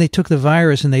 And then they took the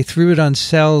virus and they threw it on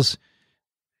cells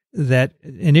that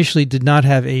initially did not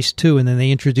have ACE2, and then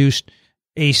they introduced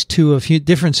ACE2 of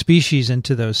different species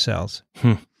into those cells.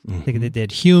 I think they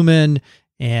did human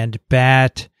and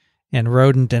bat and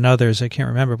rodent and others. I can't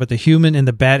remember. But the human and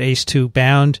the bat ACE2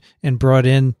 bound and brought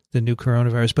in the new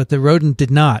coronavirus, but the rodent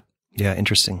did not. Yeah,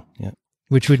 interesting. Yeah.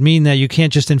 Which would mean that you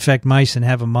can't just infect mice and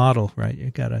have a model, right?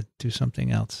 You got to do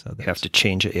something else. So you have to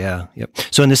change it. Yeah. Yep.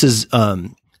 So, and this is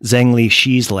Zhengli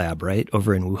Shi's lab, right,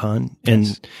 over in Wuhan.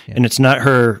 And and it's not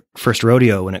her first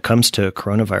rodeo when it comes to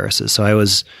coronaviruses. So I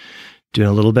was doing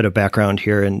a little bit of background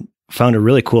here and found a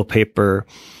really cool paper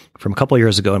from a couple of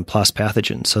years ago in PLOS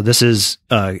Pathogens. So this is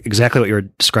exactly what you were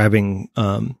describing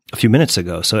a few minutes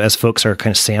ago. So as folks are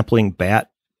kind of sampling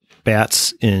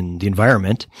bats in the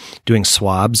environment, doing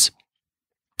swabs,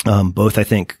 both I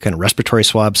think kind of respiratory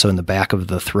swabs, so in the back of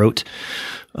the throat,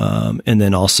 and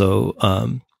then also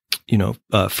kind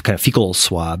of fecal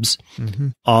swabs,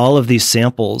 all of these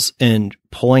samples and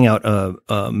pulling out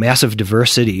a massive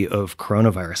diversity of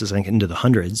coronaviruses, I think into the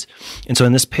hundreds. And so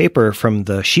in this paper from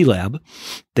the Shi lab,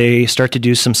 they start to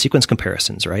do some sequence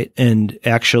comparisons, right? And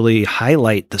actually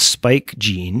highlight the spike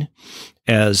gene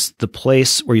as the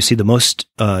place where you see the most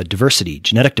diversity,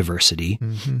 genetic diversity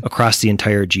across the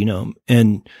entire genome.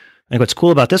 And I think what's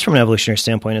cool about this from an evolutionary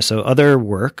standpoint is so other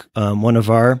work, one of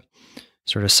our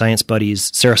sort of science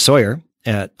buddies, Sarah Sawyer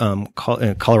at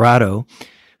Colorado,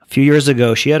 a few years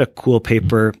ago, she had a cool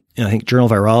paper in, I think, Journal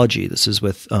of Virology. This is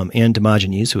with Anne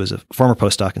Dimogenes, who is a former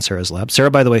postdoc in Sarah's lab. Sarah,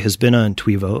 by the way, has been on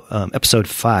TWiEVO, episode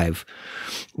 5.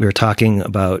 We were talking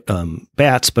about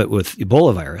bats, but with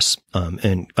Ebola virus.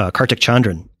 And Kartik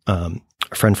Chandran, a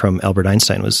friend from Albert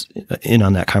Einstein, was in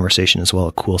on that conversation as well.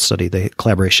 A cool study,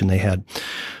 collaboration they had.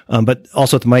 But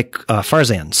also with Mike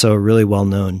Farzan, so a really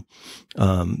well-known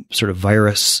sort of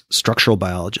virus structural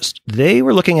biologist. They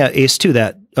were looking at ACE2,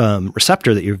 that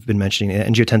receptor that you've been mentioning, the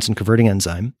angiotensin converting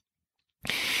enzyme,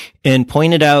 and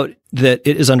pointed out that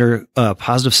it is under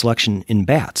positive selection in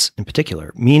bats in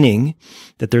particular, meaning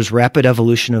that there's rapid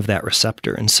evolution of that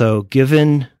receptor. And so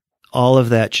given all of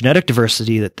that genetic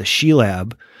diversity that the Shi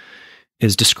lab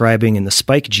is describing in the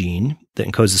spike gene that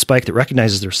encodes the spike that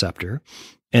recognizes the receptor,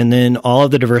 and then all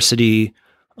of the diversity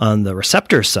on the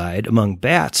receptor side among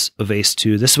bats of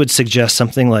ACE2, this would suggest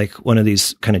something like one of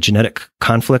these kind of genetic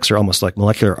conflicts or almost like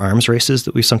molecular arms races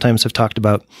that we sometimes have talked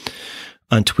about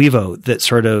on TWiEVO that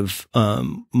sort of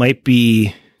might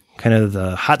be kind of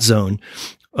the hot zone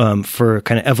for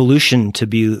kind of evolution to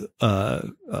be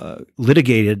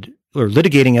litigated, or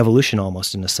litigating evolution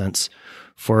almost in a sense,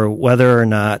 for whether or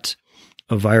not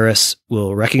a virus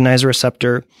will recognize a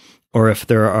receptor, or if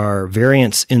there are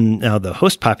variants in now the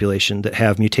host population that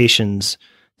have mutations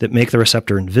that make the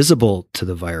receptor invisible to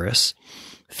the virus.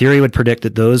 Theory would predict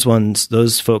that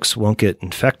those folks won't get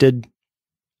infected.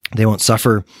 They won't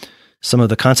suffer some of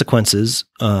the consequences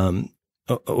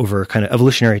over kind of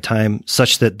evolutionary time,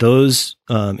 such that those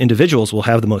individuals will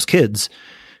have the most kids,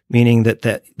 meaning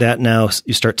that now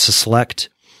you start to select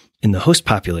in the host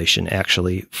population,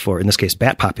 actually, for, in this case,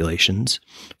 bat populations,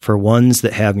 for ones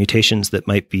that have mutations that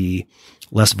might be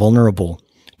less vulnerable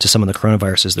to some of the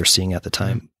coronaviruses they're seeing at the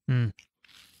time.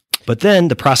 But then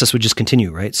the process would just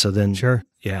continue, right? So then,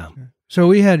 yeah. So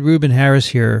we had Ruben Harris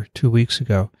here 2 weeks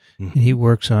ago, and he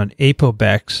works on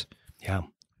apobex,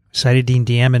 cytidine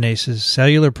deaminases,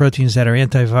 cellular proteins that are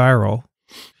antiviral,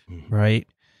 right?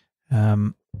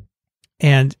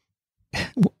 And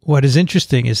what is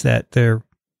interesting is that there are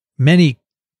many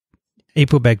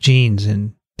apobec genes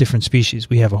in different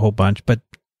species. We have a whole bunch, but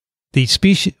the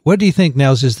species, what do you think,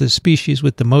 Nels, is the species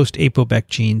with the most apobec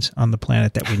genes on the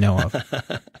planet that we know of?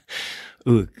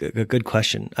 Ooh, good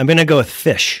question. I'm going to go with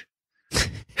fish.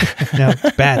 No,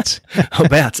 bats. Oh,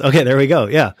 bats. Okay, there we go.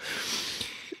 Yeah.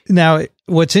 Now,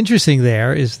 what's interesting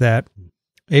there is that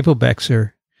apobecs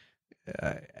are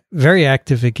very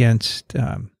active against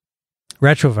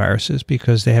retroviruses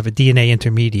because they have a DNA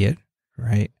intermediate,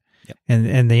 right? Yep.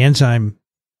 And the enzyme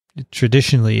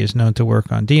traditionally is known to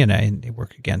work on DNA, and they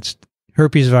work against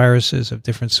herpes viruses of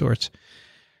different sorts.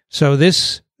 So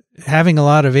this, having a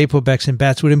lot of apobecs in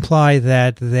bats would imply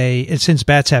that and since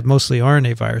bats have mostly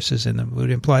RNA viruses in them, would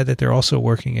imply that they're also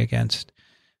working against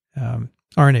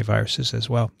RNA viruses as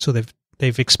well. So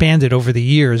they've expanded over the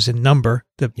years in number,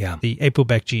 the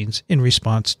ApoBec genes, in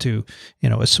response to,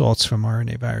 assaults from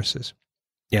RNA viruses.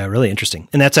 Yeah, really interesting.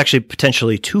 And that's actually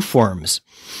potentially two forms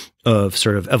of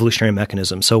sort of evolutionary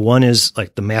mechanism. So one is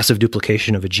like the massive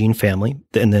duplication of a gene family,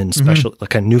 and then special like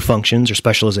kind of new functions or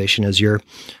specialization, as you're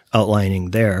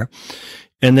outlining there.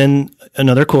 And then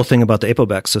another cool thing about the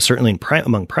ApoBec, so certainly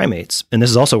among primates, and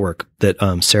this is also work that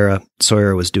Sarah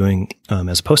Sawyer was doing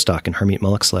as a postdoc in Harmeet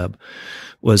Mullick's lab,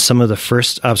 was some of the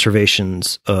first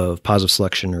observations of positive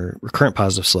selection or recurrent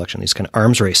positive selection, these kind of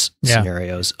arms race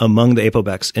scenarios among the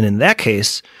ApoBecs. And in that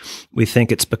case, we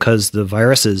think it's because the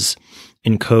viruses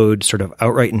encode sort of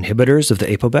outright inhibitors of the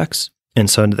ApoBecs.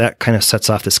 And so that kind of sets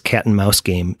off this cat and mouse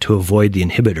game to avoid the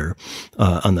inhibitor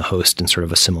on the host in sort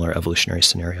of a similar evolutionary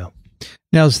scenario.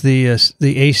 Now, is the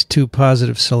ACE2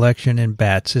 positive selection in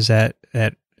bats, is that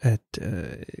at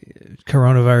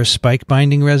coronavirus spike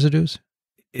binding residues?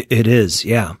 It is,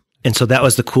 yeah. And so that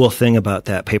was the cool thing about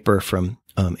that paper from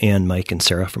Anne, Mike, and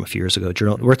Sarah from a few years ago.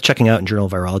 Worth checking out in Journal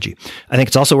of Virology. I think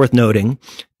it's also worth noting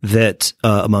that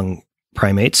among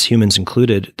primates, humans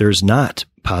included, there's not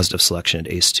positive selection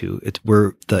at ACE2.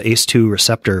 Where the ACE2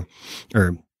 receptor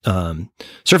or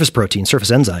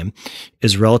surface enzyme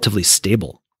is relatively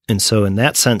stable. And so in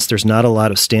that sense, there's not a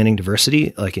lot of standing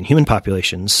diversity like in human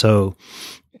populations. So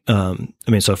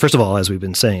so first of all, as we've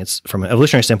been saying, it's from an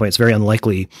evolutionary standpoint, it's very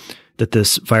unlikely that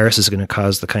this virus is going to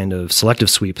cause the kind of selective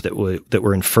sweep that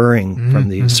we're inferring from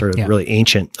these sort of really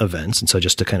ancient events. And so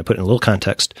just to kind of put in a little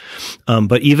context,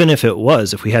 but even if it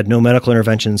was, if we had no medical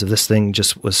interventions, if this thing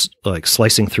just was like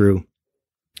slicing through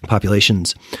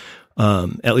populations,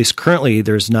 at least currently,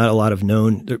 there's not a lot of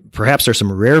known, perhaps there's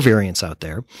some rare variants out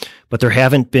there, but there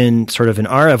haven't been sort of in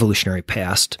our evolutionary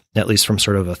past, at least from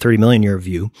sort of a 30 million year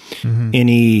view,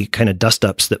 any kind of dust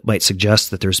ups that might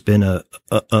suggest that there's been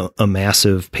a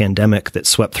massive pandemic that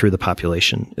swept through the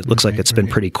population. It looks like it's been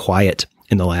pretty quiet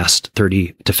in the last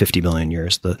 30 to 50 million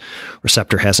years. The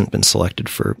receptor hasn't been selected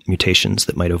for mutations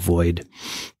that might avoid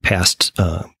past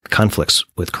conflicts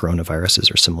with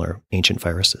coronaviruses or similar ancient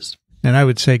viruses. And I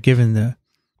would say, given the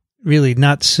really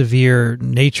not severe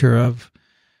nature of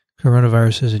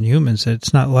coronaviruses in humans, that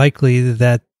it's not likely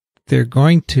that they're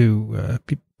going to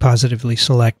positively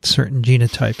select certain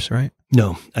genotypes, right?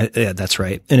 No, yeah, that's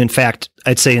right. And in fact,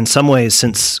 I'd say in some ways,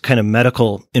 since kind of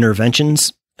medical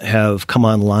interventions have come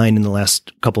online in the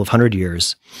last couple of 100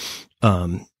 years,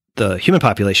 the human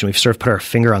population, we've sort of put our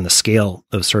finger on the scale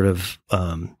of sort of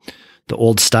the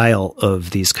old style of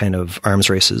these kind of arms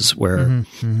races where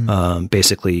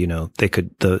basically,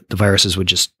 the viruses would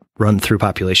just run through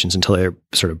populations until they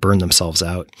sort of burn themselves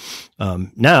out.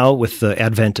 Now, with the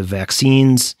advent of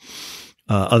vaccines,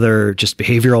 other just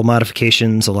behavioral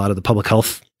modifications, a lot of the public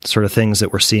health sort of things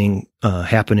that we're seeing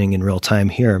happening in real time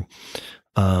here,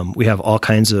 we have all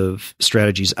kinds of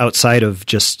strategies outside of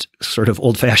just sort of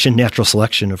old-fashioned natural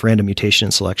selection of random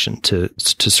mutation selection to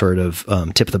sort of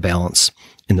tip the balance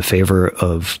in the favor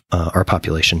of our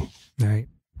population. Right.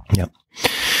 Yeah.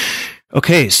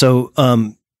 Okay. So,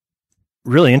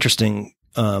 really interesting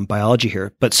biology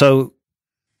here. But so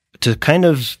to kind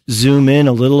of zoom in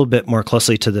a little bit more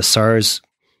closely to the SARS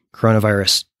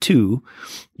coronavirus 2,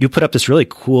 you put up this really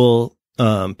cool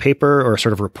paper or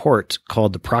sort of report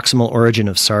called The Proximal Origin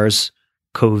of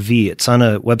SARS-CoV. It's on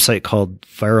a website called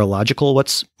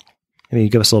Virological. Maybe you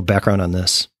give us a little background on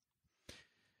this.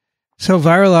 So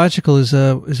Virological is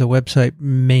a website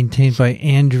maintained by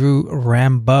Andrew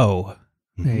Rambeau,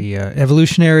 a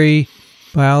evolutionary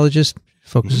biologist,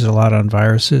 focuses a lot on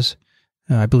viruses,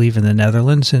 I believe in the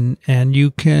Netherlands, and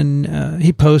you can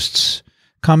he posts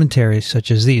commentaries such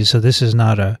as these. So this is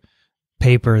not a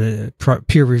paper,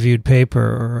 peer-reviewed paper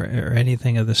or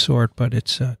anything of the sort, but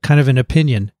it's kind of an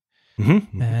opinion.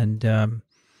 And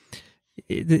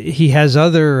he has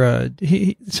other.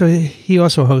 He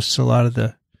also hosts a lot of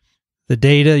the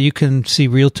data. You can see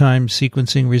real-time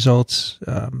sequencing results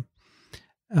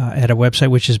at a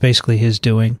website, which is basically his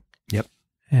doing. Yep.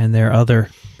 And there are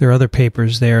other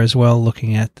papers there as well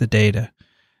looking at the data.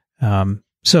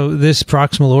 So this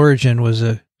proximal origin was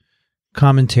a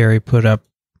commentary put up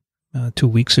 2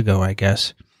 weeks ago, I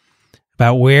guess,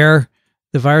 about where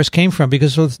the virus came from,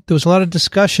 because there was a lot of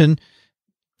discussion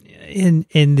in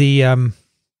the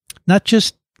not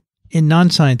just in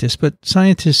non-scientists, but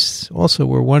scientists also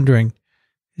were wondering,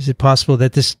 is it possible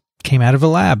that this came out of a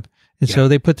lab? And so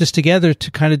they put this together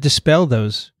to kind of dispel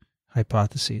those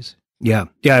hypotheses. Yeah.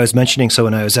 Yeah. I was mentioning, so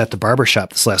when I was at the barber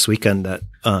shop this last weekend, that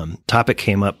topic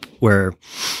came up where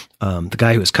the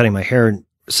guy who was cutting my hair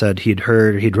said he'd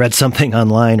read something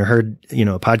online or heard, a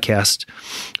podcast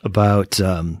about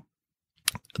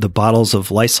the bottles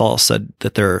of Lysol said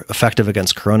that they're effective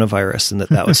against coronavirus, and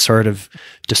that was sort of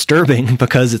disturbing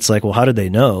because it's like, well, how did they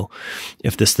know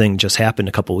if this thing just happened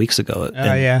a couple weeks ago?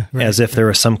 Right. As if there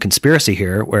was some conspiracy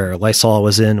here where Lysol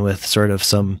was in with sort of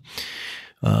some,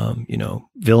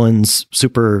 villains,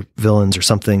 super villains or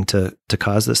something to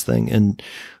cause this thing. And,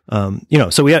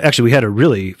 so we had a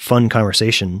really fun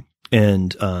conversation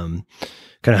and,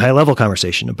 kind of high level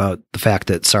conversation about the fact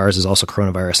that SARS is also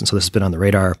coronavirus. And so this has been on the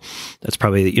radar. That's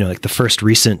probably, like the first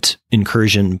recent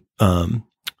incursion,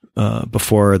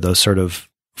 before those sort of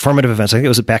formative events. I think it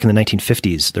was back in the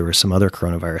 1950s. There were some other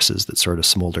coronaviruses that sort of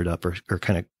smoldered up or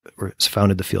kind of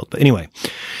founded the field. But anyway,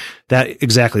 that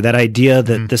idea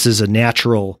that this is a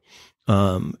natural,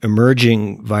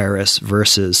 emerging virus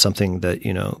versus something that,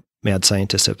 mad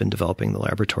scientists have been developing in the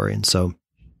laboratory. And so,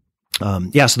 so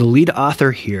the lead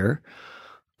author here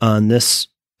on this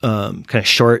kind of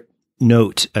short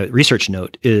note, research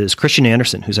note, is Christian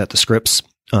Anderson, who's at the Scripps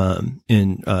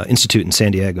Institute in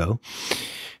San Diego.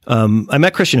 I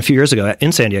met Christian a few years ago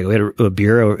in San Diego. We had a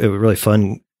beer, a really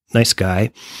fun, nice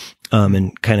guy,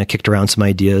 and kind of kicked around some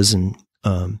ideas and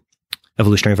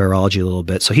evolutionary virology a little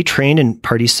bit. So he trained in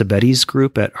Pardis Sabeti's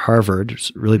group at Harvard.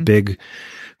 It's a really big,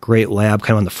 great lab,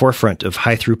 kind of on the forefront of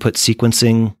high throughput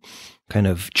sequencing, kind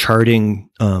of charting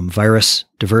virus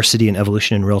diversity and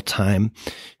evolution in real time.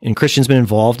 And Christian's been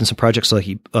involved in some projects like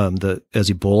as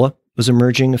Ebola was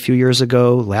emerging a few years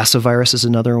ago. Lassa virus is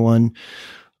another one.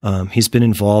 He's been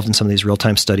involved in some of these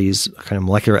real-time studies, kind of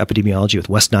molecular epidemiology with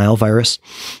West Nile virus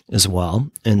as well.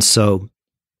 And so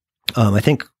I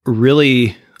think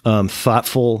really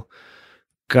thoughtful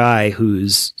guy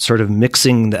who's sort of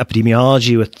mixing the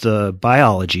epidemiology with the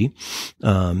biology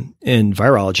and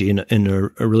virology in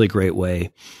a really great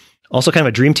way. Also kind of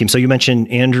a dream team. So you mentioned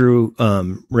Andrew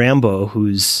Rambo,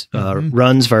 who's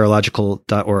runs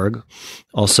virological.org,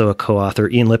 also a co-author.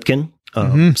 Ian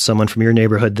Lipkin, someone from your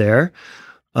neighborhood there.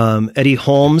 Eddie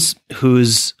Holmes,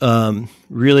 who's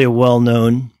really a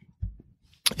well-known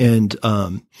and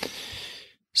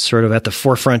sort of at the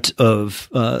forefront of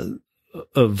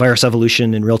virus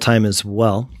evolution in real time as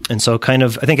well. And so kind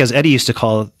of, I think as Eddie used to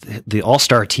call it, the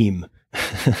all-star team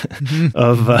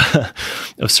of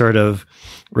sort of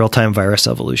real-time virus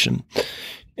evolution.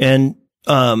 And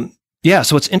so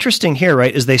what's interesting here,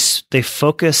 right, is they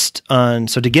focused on,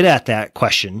 so to get at that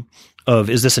question of,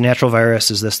 is this a natural virus?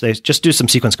 They just do some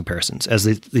sequence comparisons as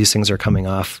these things are coming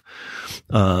off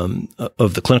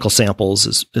of the clinical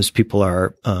samples as people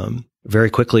are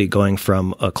very quickly going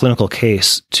from a clinical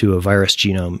case to a virus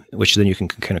genome, which then you can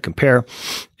kind of compare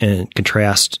and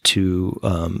contrast to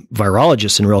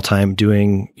virologists in real time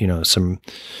doing,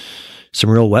 some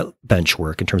real wet bench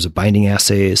work in terms of binding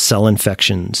assays, cell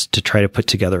infections to try to put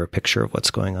together a picture of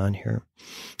what's going on here.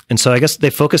 And so I guess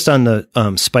they focused on the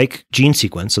spike gene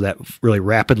sequence, so that really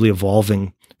rapidly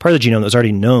evolving part of the genome that was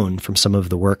already known from some of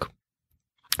the work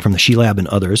from the She Lab and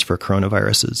others for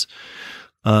coronaviruses.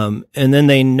 And then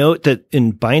they note that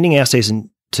in binding assays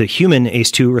to human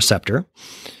ACE2 receptor,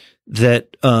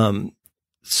 that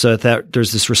so that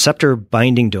there's this receptor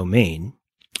binding domain,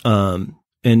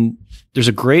 and there's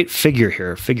a great figure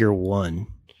here, figure 1,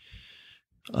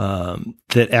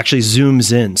 that actually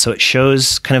zooms in. So it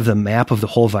shows kind of the map of the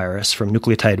whole virus from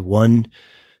nucleotide 1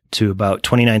 to about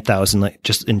 29,000,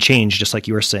 just like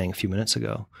you were saying a few minutes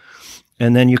ago.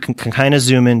 And then you can kind of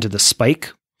zoom into the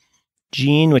spike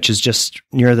gene, which is just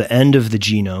near the end of the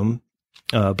genome,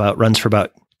 runs for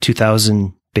about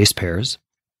 2,000 base pairs,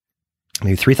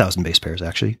 maybe 3,000 base pairs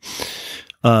actually.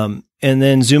 And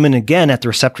then zoom in again at the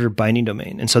receptor binding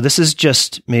domain. And so this is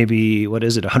just maybe,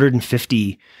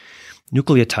 150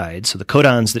 nucleotides, so the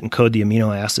codons that encode the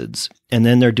amino acids. And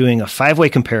then they're doing a 5-way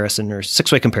comparison or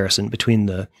 6-way comparison between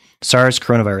the SARS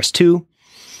coronavirus 2,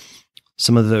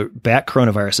 some of the bat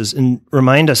coronaviruses. And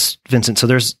remind us, Vincent, so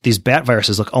there's these bat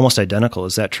viruses look almost identical.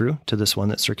 Is that true to this one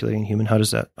that's circulating in human? How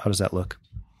does that look?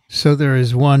 So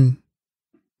there's one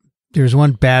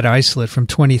bat isolate from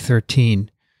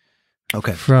 2013.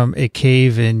 Okay. From a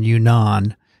cave in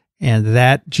Yunnan, and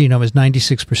that genome is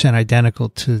 96% identical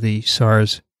to the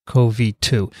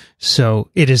SARS-CoV-2. So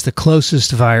it is the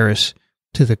closest virus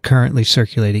to the currently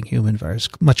circulating human virus,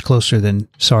 much closer than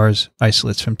SARS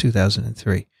isolates from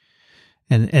 2003.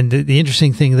 And the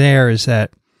interesting thing there is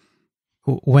that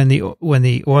when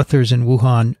the authors in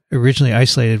Wuhan originally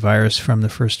isolated virus from the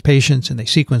first patients and they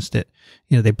sequenced it,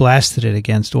 they blasted it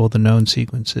against all the known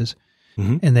sequences.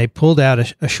 And they pulled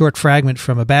out a short fragment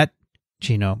from a bat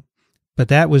genome, but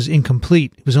that was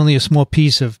incomplete. It was only a small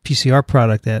piece of PCR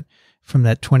product from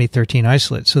that 2013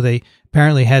 isolate. So they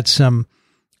apparently had some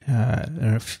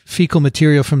fecal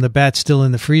material from the bat still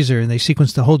in the freezer, and they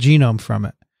sequenced the whole genome from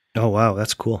it. Oh, wow.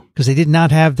 That's cool. Because they did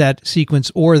not have that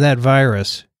sequence or that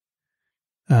virus.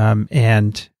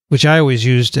 And which I always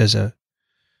used as a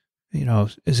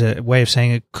way of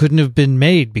saying it couldn't have been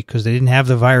made because they didn't have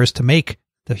the virus to make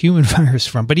the human virus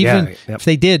from. But even if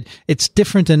they did, it's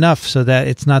different enough so that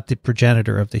it's not the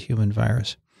progenitor of the human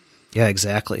virus. Yeah,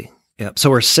 exactly. Yeah. So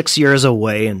we're 6 years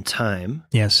away in time.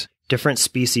 Yes. Different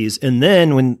species. And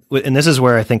then and this is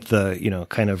where I think the,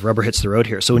 kind of rubber hits the road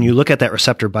here. So when you look at that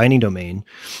receptor binding domain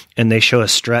and they show a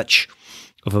stretch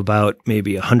of about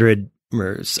maybe 100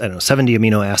 or 70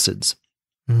 amino acids.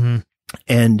 Mm-hmm.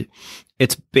 And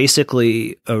it's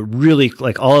basically a really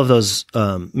like all of those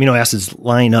amino acids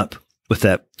line up with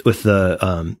that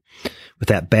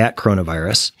bat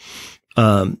coronavirus,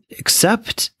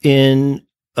 except in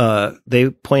they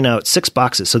point out 6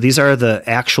 boxes. So these are the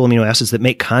actual amino acids that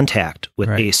make contact with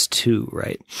ACE2,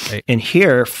 right? And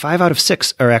here, 5 out of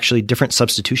 6 are actually different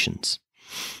substitutions.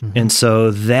 Mm-hmm. And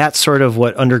so that's sort of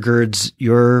what undergirds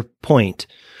your point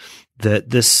that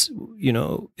this,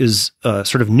 is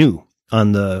sort of new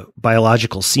on the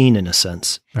biological scene in a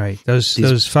sense. Right.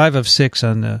 Those 5 of 6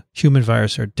 on the human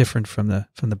virus are different from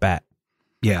the bat.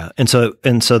 Yeah. And so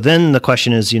then the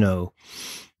question is,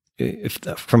 if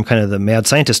from kind of the mad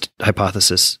scientist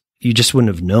hypothesis, you just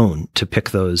wouldn't have known to pick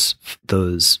those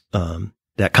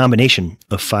that combination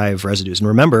of 5 residues. And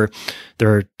remember,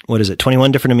 there are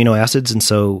 21 different amino acids, and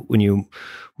so when you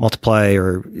multiply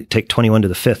or take 21 to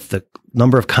the 5th, the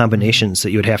number of combinations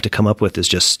that you would have to come up with is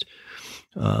just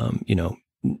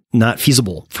not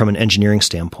feasible from an engineering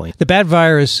standpoint. The bat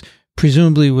virus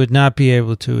presumably would not be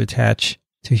able to attach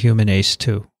to human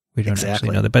ACE2. We don't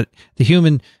actually know that, but the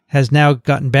human has now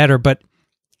gotten better, but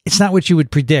it's not what you would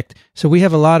predict. So we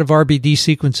have a lot of RBD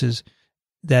sequences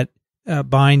that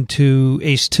bind to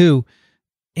ACE2,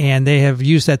 and they have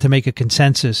used that to make a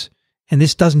consensus, and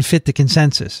this doesn't fit the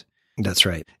consensus. That's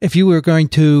right. If you were going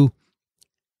to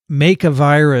make a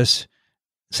virus,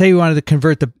 say you wanted to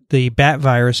convert the bat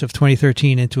virus of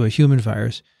 2013 into a human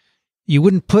virus, you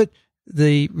wouldn't put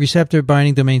the receptor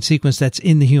binding domain sequence that's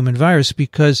in the human virus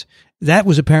because that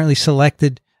was apparently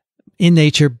selected in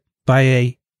nature by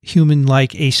a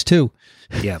human-like ACE2.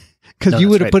 Yeah. Because you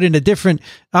would have put in a different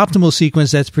optimal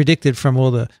sequence that's predicted from all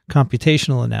the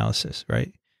computational analysis,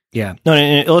 right? Yeah. No,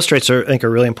 and it illustrates, I think, a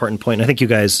really important point. And I think you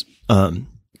guys kind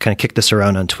of kicked this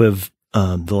around on TWiEVO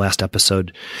the last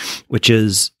episode, which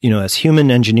is, as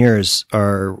human engineers,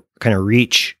 our kind of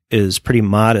reach is pretty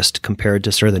modest compared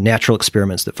to sort of the natural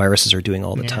experiments that viruses are doing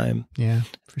all the time. Yeah.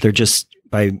 They're just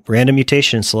by random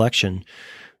mutation selection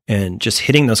and just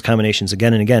hitting those combinations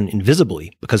again and again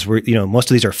invisibly, because we're,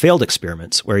 most of these are failed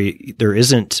experiments where there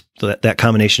isn't that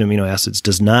combination of amino acids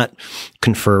does not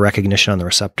confer recognition on the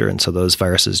receptor. And so those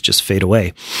viruses just fade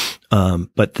away.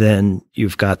 But then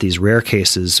you've got these rare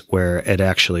cases where it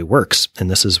actually works. And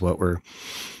this is what we're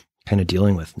kind of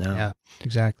dealing with now. Yeah,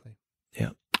 exactly.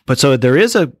 Yeah. But so there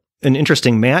is an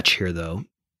interesting match here though.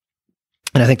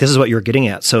 And I think this is what you're getting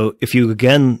at. So if you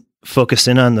again focus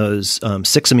in on those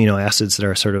 6 amino acids that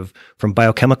are sort of from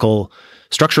biochemical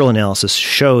structural analysis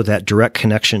show that direct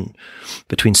connection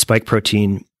between spike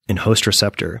protein and host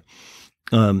receptor.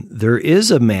 There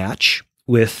is a match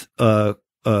with a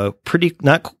pretty,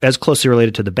 not as closely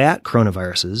related to the bat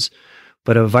coronaviruses,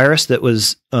 but a virus that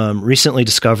was recently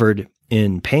discovered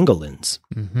in pangolins.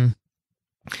 Mm-hmm.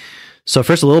 So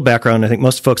first, a little background. I think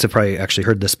most folks have probably actually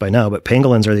heard this by now, but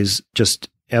pangolins are these just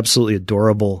absolutely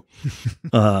adorable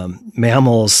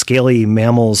mammals, scaly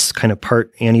mammals, kind of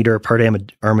part anteater, part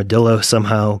armadillo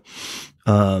somehow,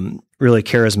 really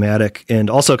charismatic, and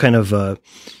also kind of,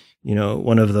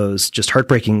 one of those just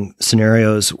heartbreaking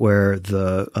scenarios where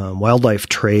the wildlife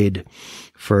trade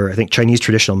for, I think, Chinese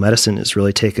traditional medicine has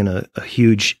really taken a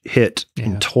huge hit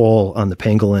and toll on the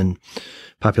pangolin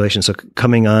population. So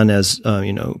coming on as,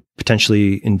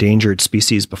 potentially endangered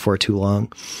species before too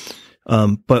long.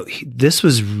 But this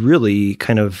was really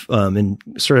kind of, and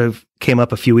sort of came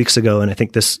up a few weeks ago. And I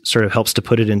think this sort of helps to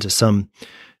put it into some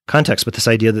context, but this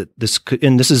idea that this could,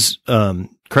 and this is,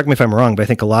 correct me if I'm wrong, but I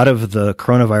think a lot of the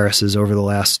coronaviruses over the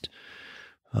last,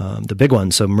 the big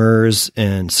ones, so MERS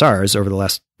and SARS over the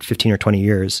last 15 or 20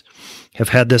 years have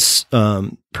had this,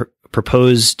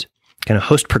 proposed kind of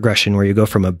host progression where you go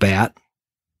from a bat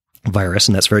virus,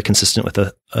 and that's very consistent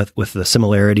with the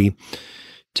similarity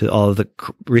to all of the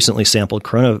recently sampled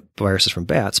coronaviruses from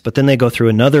bats. But then they go through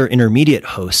another intermediate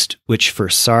host, which for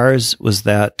SARS was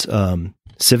that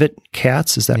civet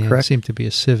cats. Is that correct? It seemed to be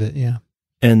a civet, yeah.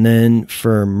 And then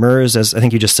for MERS, as I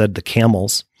think you just said, the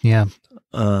camels. Yeah.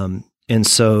 And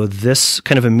so this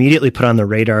kind of immediately put on the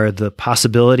radar the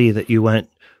possibility that you went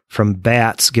from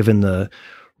bats, given the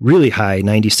really high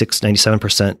 96,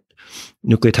 97%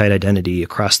 nucleotide identity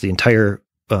across the entire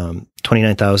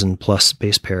 29,000 plus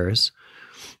base pairs,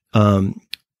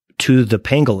 to the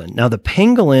pangolin. Now, the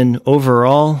pangolin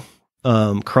overall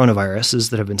coronaviruses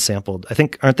that have been sampled, I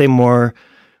think, aren't they more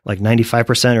like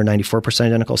 95% or 94%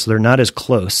 identical? So they're not as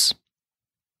close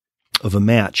of a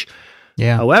match.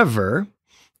 Yeah. However,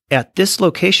 at this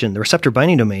location, the receptor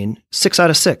binding domain, 6 out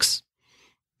of 6.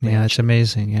 Yeah, it's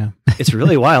amazing. Yeah. It's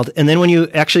really wild. And then when you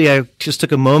actually, I just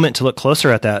took a moment to look closer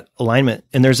at that alignment,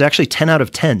 and there's actually 10 out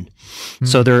of 10. Mm-hmm.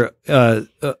 So there,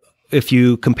 if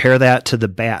you compare that to the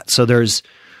bat, so there's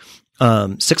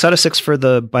 6 out of 6 for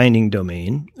the binding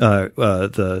domain,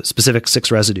 the specific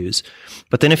 6 residues.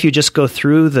 But then if you just go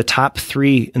through the top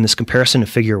 3 in this comparison of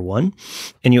figure 1,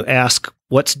 and you ask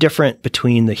what's different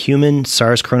between the human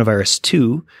SARS coronavirus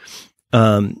 2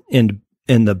 and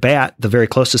the bat, the very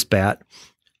closest bat,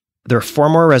 there are 4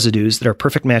 more residues that are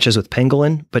perfect matches with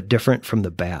pangolin, but different from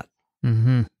the bat.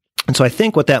 Mm-hmm. And so I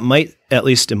think what that might at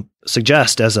least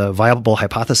suggest as a viable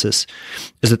hypothesis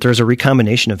is that there's a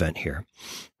recombination event here,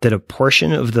 that a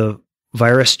portion of the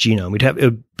virus genome, it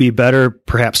would be better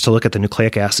perhaps to look at the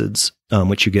nucleic acids,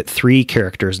 which you get 3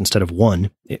 characters instead of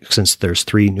 1, since there's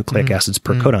 3 nucleic acids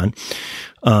per codon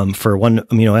for 1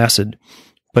 amino acid.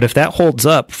 But if that holds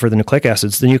up for the nucleic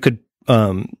acids, then you could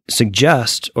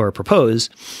suggest or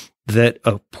propose that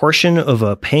a portion of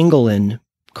a pangolin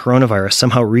coronavirus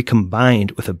somehow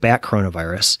recombined with a bat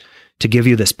coronavirus to give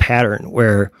you this pattern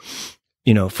where,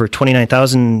 for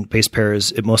 29,000 base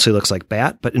pairs, it mostly looks like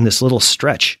bat, but in this little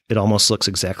stretch, it almost looks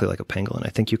exactly like a pangolin. I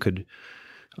think you could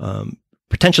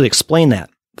potentially explain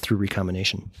that through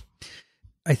recombination.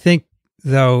 I think,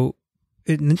 though,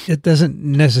 it doesn't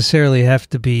necessarily have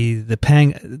to be the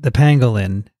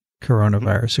pangolin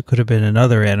coronavirus. It could have been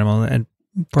another animal, and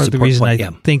part of the reason I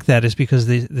think that is because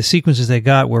the sequences they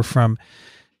got were from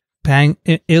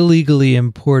illegally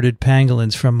imported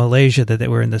pangolins from Malaysia that they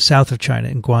were in the south of China,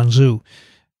 in Guangzhou,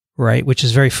 right, which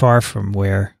is very far from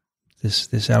where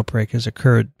this outbreak has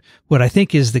occurred. What I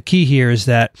think is the key here is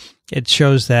that it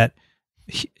shows that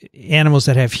animals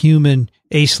that have human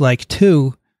ACE-like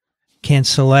 2 can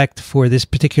select for this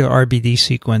particular RBD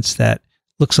sequence that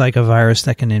looks like a virus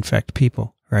that can infect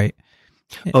people, right?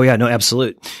 Oh, yeah, no,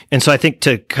 absolute. And so I think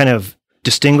to kind of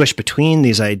distinguish between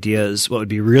these ideas, what would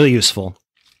be really useful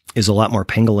is a lot more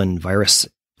pangolin virus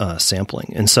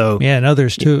sampling. And so, yeah, and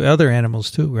others too, other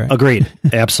animals too, right? Agreed.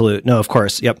 Absolute. No, of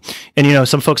course. Yep. And,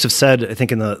 some folks have said, I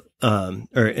think and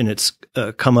it's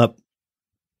come up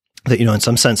that, in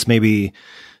some sense, maybe,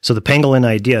 so the pangolin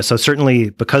idea, so certainly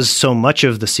because so much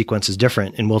of the sequence is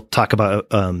different, and we'll talk about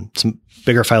some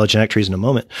bigger phylogenetic trees in a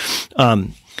moment,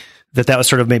 that was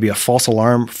sort of maybe a false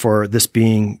alarm for this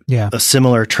being a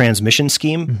similar transmission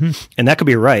scheme. Mm-hmm. And that could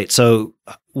be right. So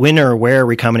when or where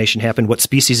recombination happened, what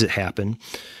species it happened,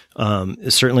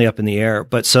 is certainly up in the air.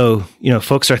 But so,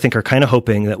 folks are kind of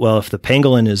hoping that, well, if the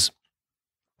pangolin is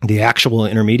the actual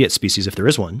intermediate species, if there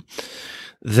is one,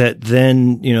 that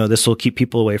then, this will keep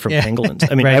people away from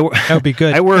pangolins. I mean, right. That would be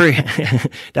good. I worry that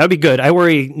would be good. I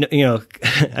worry,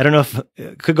 I don't know if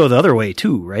it could go the other way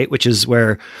too, right? Which is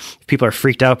where people are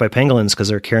freaked out by pangolins because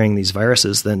they're carrying these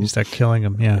viruses. Then you start killing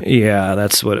them. Yeah. Yeah.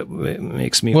 That's what it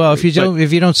makes me. Well, worry.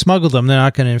 If you don't smuggle them, they're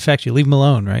not going to infect you. Leave them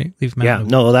alone, right? Leave them alone.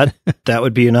 No, that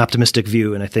would be an optimistic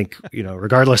view. And I think,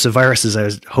 regardless of viruses,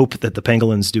 I hope that the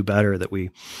pangolins do better, that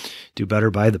we do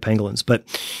better by the pangolins. But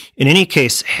in any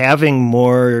case, having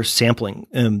more sampling,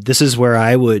 this is where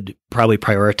I would probably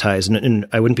prioritize, and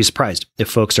I wouldn't be surprised if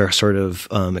folks are sort of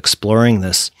exploring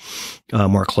this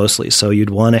more closely. So you'd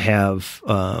want to have,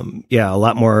 a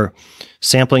lot more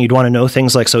sampling. You'd want to know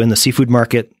things like, so in the seafood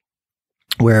market,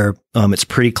 where it's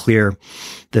pretty clear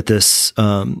that this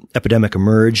epidemic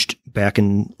emerged back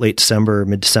in late December,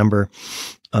 mid-December,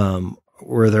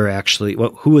 were there actually,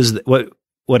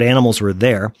 what animals were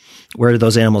there? Where did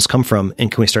those animals come from?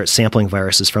 And can we start sampling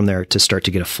viruses from there to start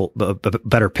to get a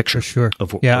better picture? For sure.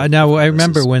 Of now, I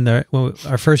remember when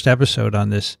our first episode on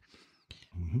this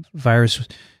virus,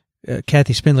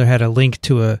 Kathy Spindler had a link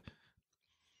to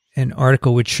an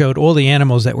article which showed all the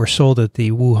animals that were sold at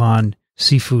the Wuhan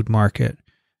seafood market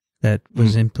that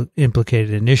was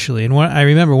implicated initially. And I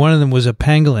remember one of them was a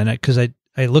pangolin, because I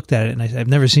looked at it and I've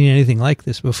never seen anything like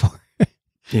this before.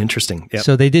 Interesting. Yep.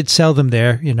 So they did sell them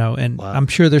there, and wow. I'm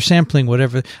sure they're sampling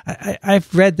whatever.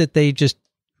 I've read that they just,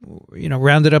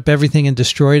 rounded up everything and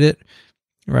destroyed it,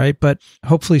 right? But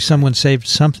hopefully someone saved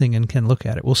something and can look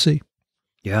at it. We'll see.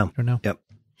 Yeah. I don't know. Yep.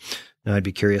 No, I'd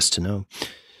be curious to know.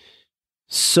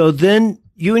 So then,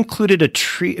 you included a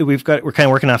tree. We're kind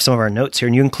of working off some of our notes here,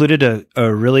 and you included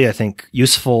a really, I think,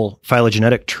 useful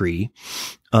phylogenetic tree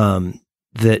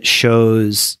that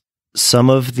shows some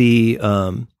of the.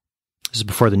 This is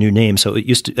before the new name, so it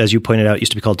used to, as you pointed out, it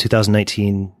used to be called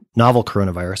 2019 novel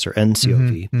coronavirus, or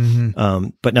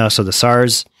nCoV. But now, so the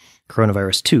SARS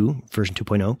coronavirus 2, version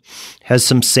 2.0, has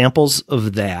some samples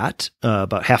of that,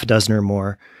 about half a dozen or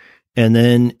more. And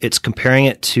then it's comparing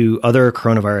it to other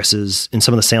coronaviruses in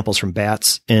some of the samples from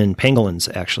bats and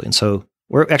pangolins, actually. And so,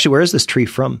 where is this tree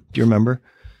from? Do you remember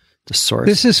the source?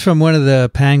 This is from one of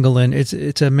the pangolin.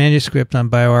 It's a manuscript on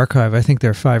bioRxiv. I think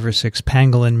there are 5 or 6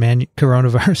 pangolin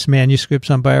coronavirus manuscripts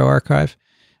on bioRxiv.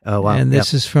 Oh, wow. And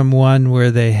this is from one where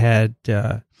they had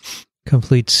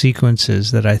complete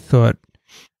sequences that I thought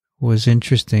was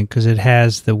interesting because it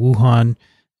has the Wuhan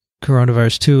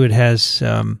coronavirus 2. It has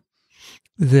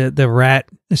the rat.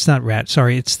 It's not rat.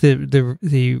 Sorry, it's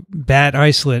the bat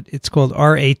isolate. It's called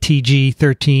RATG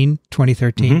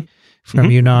 2013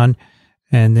 from Yunnan,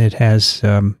 and it has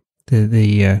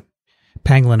the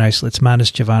pangolin isolates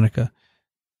Manus javanica,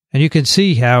 and you can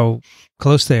see how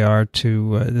close they are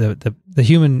to the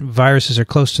human viruses are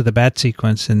close to the bat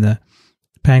sequence, and the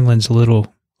pangolin's a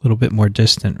little bit more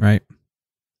distant, right?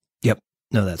 Yep.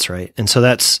 No, that's right. And so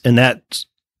that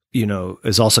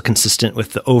is also consistent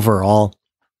with the overall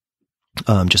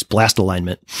just blast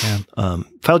alignment. Yeah.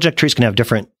 Phylogenetic trees can have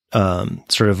different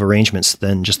sort of arrangements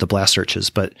than just the blast searches,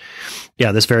 but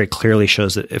yeah, this very clearly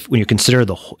shows that when you consider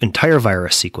the entire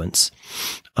virus sequence,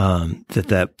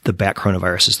 that the bat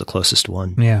coronavirus is the closest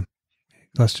one. Yeah,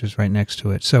 clusters right next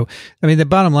to it. So, I mean, the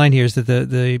bottom line here is that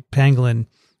the pangolin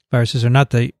viruses are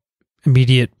not the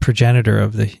immediate progenitor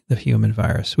of the human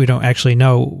virus. We don't actually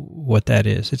know what that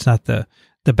is. It's not the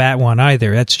bat one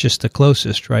either. That's just the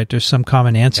closest, right? There's some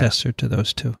common ancestor to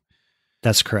those two.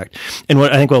 That's correct. And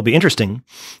what I think will be interesting,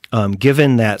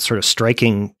 given that sort of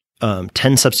striking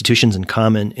 10 substitutions in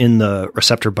common in the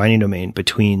receptor binding domain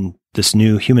between this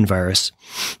new human virus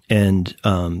and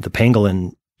the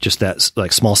pangolin, just that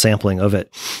like small sampling of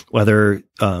it, whether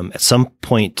at some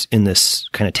point in this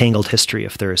kind of tangled history,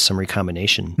 if there is some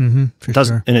recombination,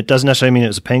 and it doesn't necessarily mean it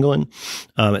was a pangolin.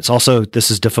 It's also,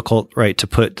 this is difficult, right, to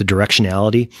put the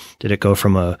directionality. Did it go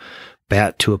from a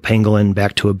bat to a pangolin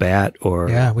back to a bat, or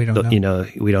we don't know.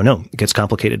 We don't know. It gets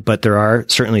complicated, but there are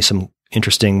certainly some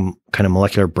interesting kind of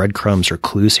molecular breadcrumbs or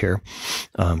clues here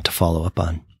to follow up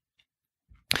on.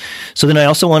 So then I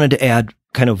also wanted to add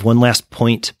kind of one last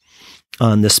point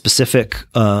on this specific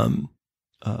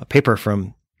paper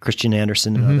from Christian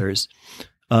Andersen and others,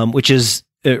 which is,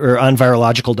 or on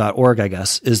virological.org, I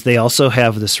guess, is they also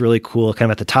have this really cool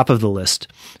kind of at the top of the list.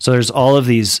 So there's all of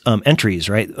these entries,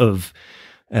 right, of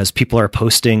as people are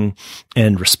posting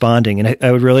and responding. And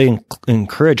I would really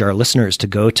encourage our listeners to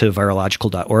go to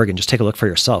virological.org and just take a look for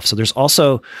yourself. So there's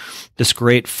also this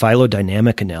great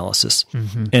phylogenetic analysis,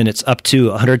 and it's up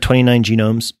to 129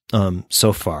 genomes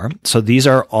so far. So these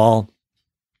are all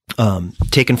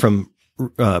taken from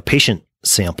patient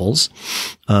samples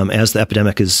as the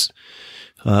epidemic has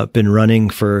been running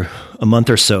for a month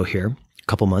or so here, a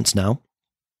couple months now.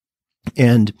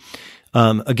 And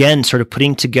again, sort of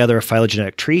putting together a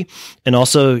phylogenetic tree and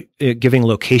also giving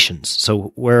locations.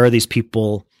 So where are these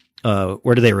people?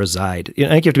 Where do they reside? I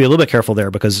think you have to be a little bit careful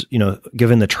there because,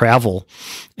 given the travel,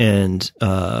 and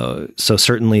so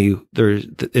certainly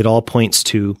it all points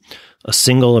to a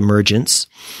single emergence,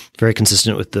 very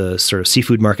consistent with the sort of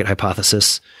seafood market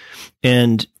hypothesis.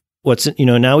 And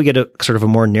now we get a sort of a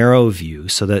more narrow view.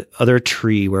 So that other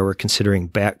tree where we're considering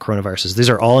bat coronaviruses, these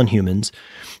are all in humans.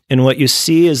 And what you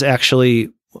see is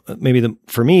actually maybe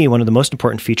for me, one of the most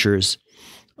important features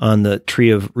on the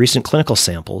tree of recent clinical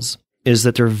samples is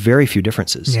that there are very few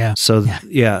differences. Yeah. So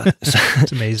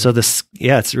it's amazing. So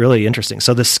it's really interesting.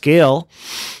 So the scale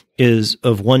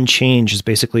of one change is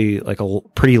basically like a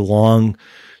pretty long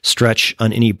stretch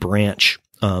on any branch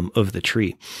of the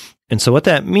tree. And so what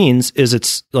that means is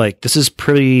it's like, this is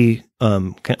pretty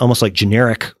almost like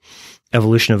generic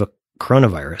evolution of a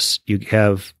coronavirus. You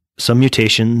have some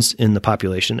mutations in the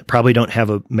population that probably don't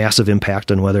have a massive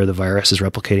impact on whether the virus is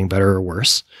replicating better or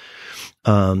worse.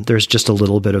 There's just a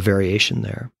little bit of variation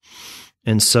there.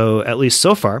 And so at least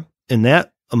so far in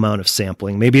that amount of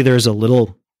sampling, maybe there's a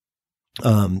little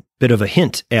bit of a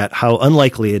hint at how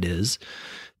unlikely it is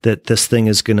that this thing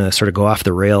is going to sort of go off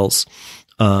the rails.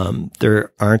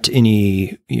 There aren't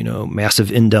any, massive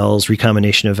indels,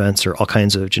 recombination events, or all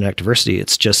kinds of genetic diversity.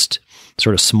 It's just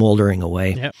sort of smoldering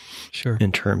away. Yep, sure.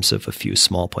 In terms of a few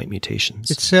small point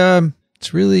mutations.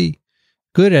 It's really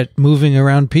good at moving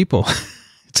around people.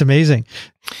 It's amazing.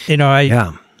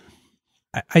 I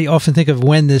often think of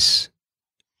when this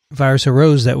virus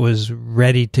arose that was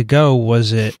ready to go?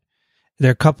 There are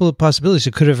a couple of possibilities.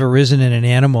 It could have arisen in an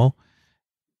animal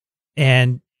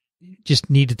and just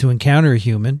needed to encounter a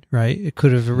human, right? It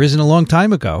could have arisen a long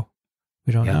time ago.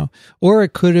 We don't know. Or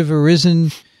it could have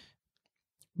arisen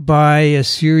by a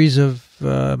series of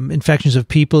infections of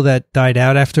people that died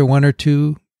out after one or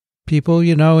two people,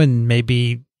 and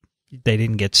maybe they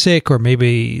didn't get sick, or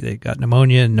maybe they got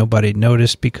pneumonia and nobody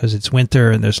noticed because it's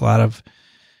winter and there's a lot of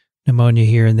pneumonia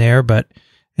here and there.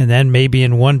 And then maybe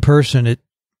in one person it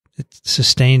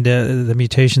sustained the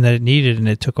mutation that it needed and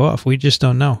it took off. We just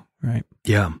don't know, right?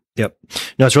 Yeah. Yep.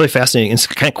 No, it's really fascinating. And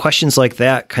kind of questions like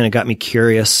that kind of got me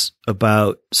curious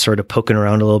about sort of poking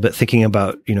around a little bit, thinking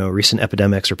about, recent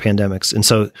epidemics or pandemics. And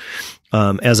so,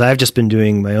 as I've just been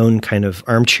doing my own kind of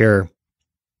armchair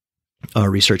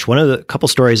research, one of the couple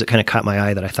stories that kind of caught my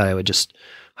eye that I thought I would just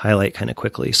highlight kind of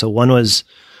quickly. So one was,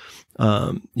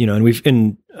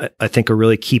 and I think a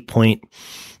really key point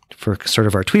for sort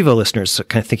of our TWiEVO listeners, so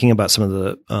kind of thinking about some of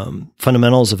the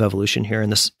fundamentals of evolution here,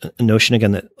 and this notion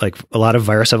again that like a lot of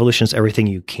virus evolution is everything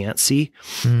you can't see,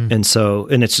 and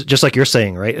it's just like you're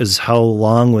saying, right? Is how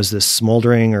long was this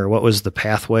smoldering, or what was the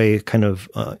pathway kind of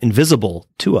invisible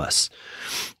to us?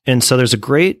 And so there's a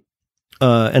great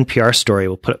NPR story.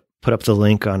 We'll put up the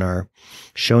link on our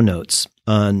show notes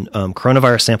on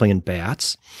coronavirus sampling in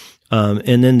bats,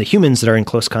 and then the humans that are in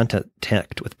close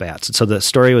contact with bats. And so the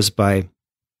story was by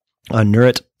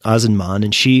Nurit Azenman,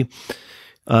 and she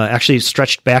actually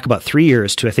stretched back about 3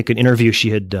 years to, I think, an interview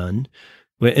she had done.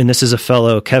 And this is a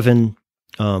fellow, Kevin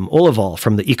Olival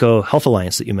from the Eco Health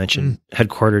Alliance that you mentioned,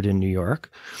 headquartered in New York,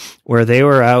 where they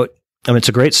were out. I mean, it's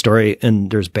a great story,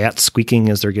 and there's bats squeaking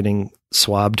as they're getting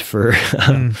swabbed for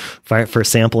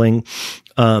sampling.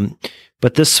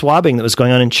 But this swabbing that was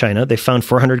going on in China, they found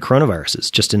 400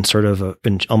 coronaviruses just in sort of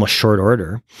in almost short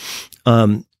order.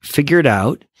 Figured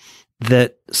out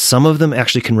that some of them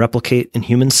actually can replicate in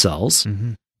human cells.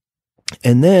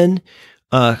 And then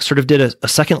sort of did a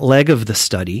second leg of the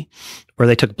study where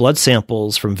they took blood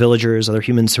samples from villagers, other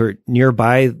humans who are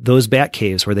nearby those bat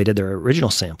caves where they did their original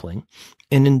sampling,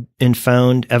 and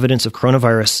found evidence of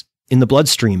coronavirus in the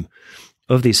bloodstream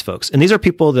of these folks. And these are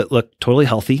people that look totally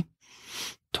healthy,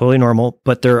 totally normal,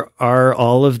 but there are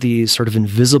all of these sort of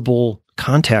invisible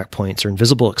contact points or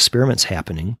invisible experiments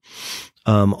happening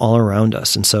all around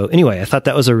us. And so anyway, I thought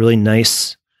that was a really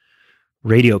nice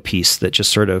radio piece that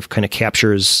just sort of kind of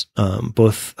captures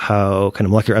both how kind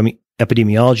of molecular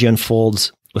epidemiology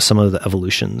unfolds with some of the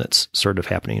evolution that's sort of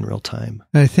happening in real time.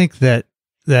 I think that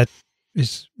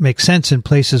makes sense in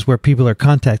places where people are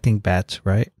contacting bats,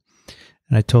 right?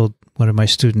 And I told one of my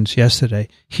students yesterday,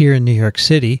 here in New York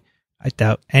City, I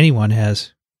doubt anyone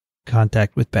has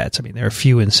contact with bats. I mean, there are a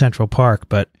few in Central Park,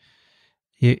 but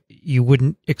you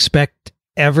wouldn't expect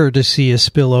ever to see a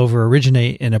spillover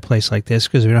originate in a place like this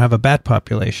because we don't have a bat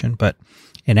population. But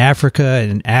in Africa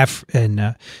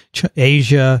and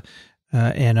Asia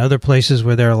and other places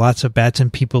where there are lots of bats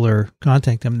and people are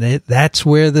contacting them, that's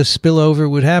where the spillover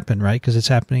would happen, right? Because it's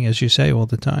happening, as you say, all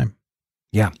the time.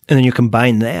 Yeah. And then you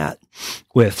combine that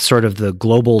with sort of the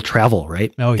global travel,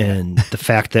 right? Oh, yeah. And the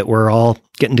fact that we're all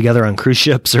getting together on cruise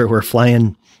ships or we're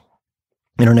flying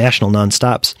international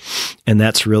nonstops. And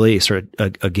that's really sort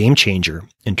of a game changer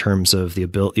in terms of the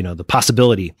ability, the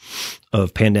possibility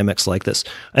of pandemics like this.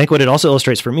 I think what it also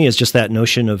illustrates for me is just that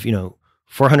notion of,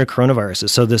 400 coronaviruses.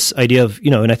 So this idea of,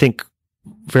 and I think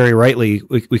very rightly,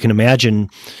 we can imagine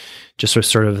just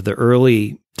sort of the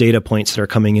early data points that are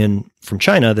coming in from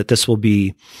China that this will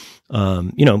be,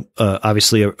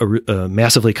 obviously a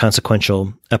massively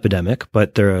consequential epidemic,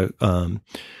 but there are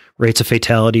rates of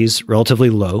fatalities relatively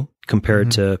low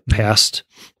compared to past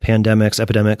pandemics,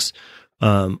 epidemics.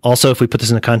 Also, if we put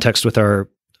this in the context with our,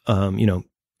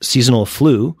 seasonal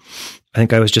flu, I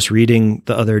think I was just reading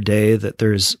the other day that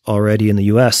there's already in the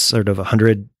U.S. sort of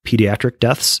 100 pediatric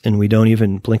deaths, and we don't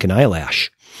even blink an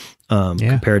eyelash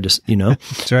compared to,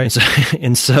 That's right.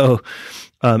 And so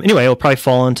anyway, it'll probably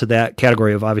fall into that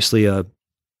category of obviously a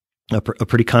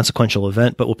pretty consequential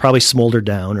event, but will probably smolder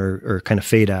down or kind of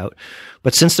fade out.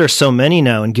 But since there's so many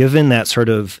now, and given that sort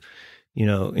of,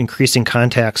 increasing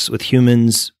contacts with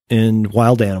humans and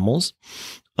wild animals,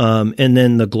 and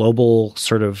then the global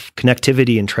sort of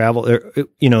connectivity and travel,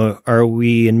 are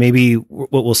we, and maybe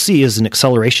what we'll see is an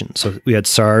acceleration. So we had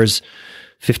SARS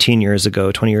 15 years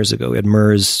ago, 20 years ago. We had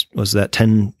MERS, was that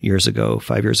 10 years ago,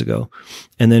 5 years ago?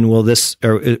 And then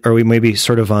are we maybe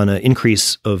sort of on an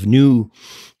increase of new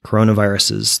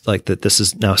coronaviruses, like that this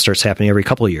is now starts happening every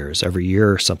couple of years, every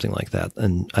year or something like that.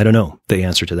 And I don't know the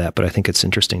answer to that, but I think it's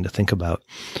interesting to think about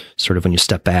sort of when you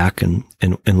step back and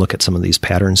look at some of these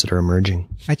patterns that are emerging.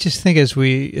 I just think as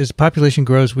the population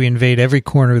grows, we invade every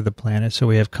corner of the planet. So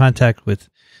we have contact with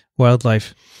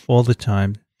wildlife all the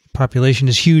time. Population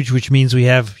is huge, which means we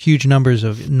have huge numbers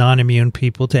of non-immune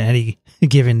people to any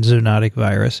given zoonotic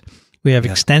virus. We have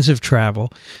extensive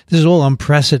travel. This is all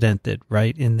unprecedented,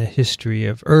 right, in the history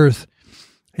of Earth.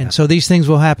 And so these things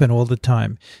will happen all the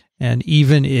time. And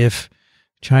even if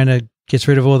China gets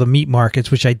rid of all the meat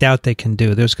markets, which I doubt they can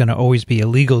do, there's going to always be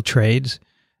illegal trades.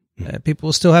 People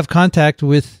will still have contact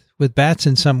with bats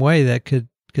in some way that could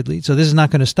lead. So this is not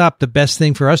going to stop. The best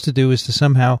thing for us to do is to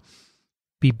somehow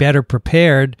be better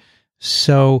prepared.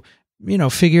 So,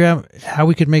 figure out how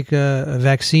we could make a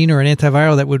vaccine or an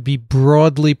antiviral that would be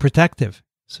broadly protective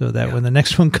so that when the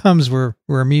next one comes, we're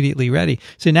immediately ready.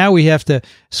 So now we have to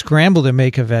scramble to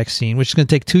make a vaccine, which is going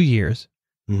to take 2 years.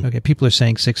 Okay. People are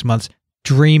saying 6 months,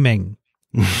 dreaming.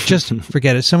 Just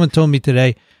forget it. Someone told me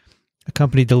today a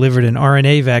company delivered an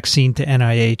RNA vaccine to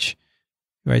NIH,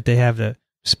 right? They have the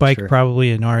spike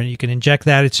probably in RNA. You can inject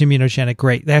that. It's immunogenic.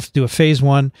 Great. They have to do a phase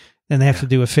 1. Then they have to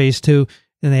do a phase 2,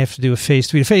 then they have to do a phase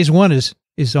 3. Phase 1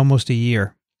 is almost a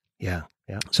year. Yeah.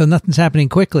 So nothing's happening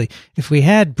quickly. If we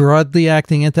had broadly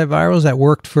acting antivirals that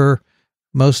worked for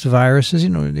most viruses,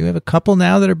 we have a couple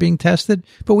now that are being tested,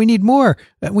 but we need more.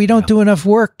 We don't do enough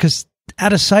work because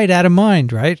out of sight, out of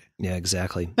mind, right? Yeah,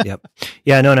 exactly. Yep.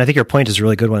 And I think your point is a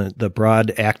really good one, the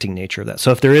broad acting nature of that.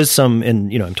 So if there is some,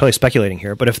 and I'm totally speculating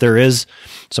here, but if there is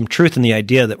some truth in the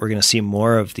idea that we're going to see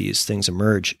more of these things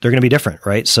emerge, they're going to be different,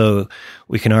 right? So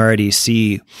we can already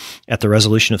see at the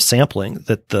resolution of sampling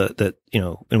that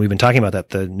and we've been talking about that,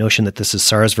 the notion that this is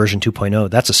SARS version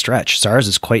 2.0, that's a stretch. SARS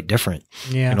is quite different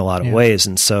in a lot of ways.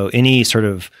 And so any sort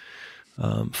of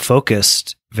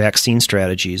focused vaccine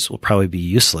strategies will probably be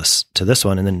useless to this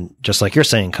one. And then just like you're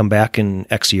saying, come back in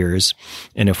X years.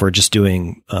 And if we're just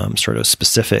doing sort of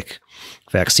specific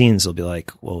vaccines, they'll be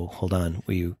like, well, hold on.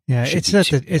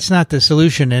 It's not the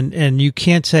solution. And you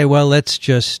can't say, well, let's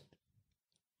just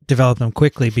develop them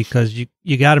quickly because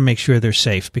you got to make sure they're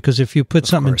safe. Because if you put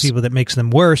something in people that makes them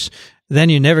worse, then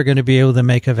you're never going to be able to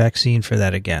make a vaccine for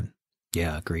that again.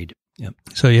 Yeah, agreed. Yep.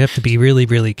 So you have to be really,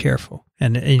 really careful.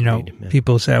 And,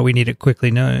 people say, we need it quickly.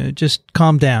 No, just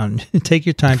calm down. Take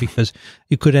your time because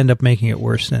you could end up making it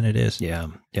worse than it is. Yeah.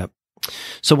 Yep.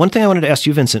 So one thing I wanted to ask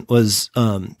you, Vincent, was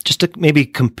just to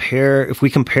maybe if we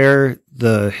compare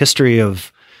the history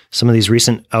of some of these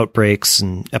recent outbreaks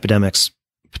and epidemics,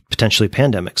 potentially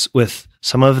pandemics, with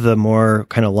some of the more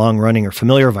kind of long-running or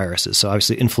familiar viruses. So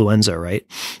obviously influenza, right?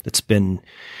 That's been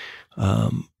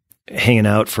hanging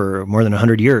out for more than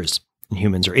 100 years in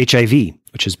humans, or HIV,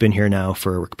 which has been here now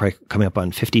for probably coming up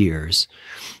on 50 years.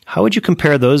 How would you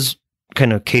compare those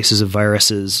kind of cases of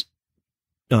viruses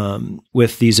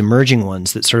with these emerging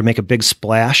ones that sort of make a big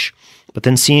splash, but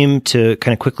then seem to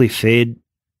kind of quickly fade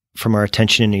from our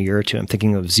attention in a year or two? I'm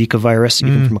thinking of Zika virus,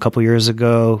 even from a couple years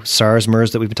ago, SARS,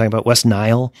 MERS that we've been talking about, West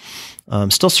Nile,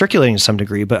 still circulating to some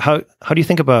degree. But how do you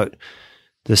think about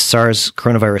the SARS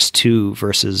coronavirus 2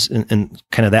 versus in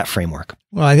kind of that framework?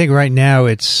 Well, I think right now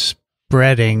it's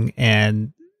spreading,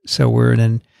 and so we're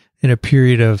in a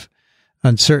period of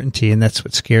uncertainty, and that's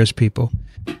what scares people.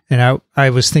 And I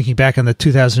was thinking back on the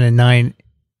 2009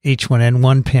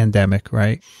 H1N1 pandemic,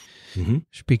 right?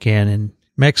 Which began in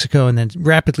Mexico and then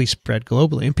rapidly spread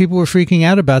globally. And people were freaking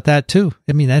out about that too.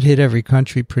 I mean, that hit every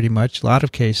country pretty much, a lot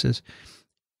of cases.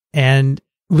 And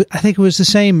I think it was the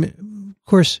same. Of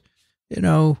course,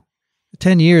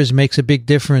 10 years makes a big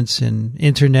difference in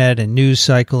internet and news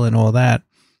cycle and all that.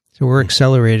 So we're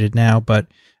accelerated now, but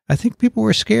I think people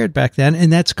were scared back then,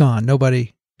 and that's gone.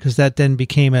 Because that then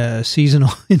became a seasonal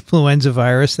influenza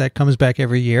virus that comes back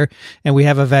every year, and we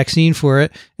have a vaccine for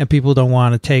it, and people don't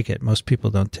want to take it. Most people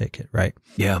don't take it, right?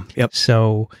 Yeah. Yep.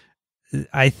 So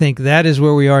I think that is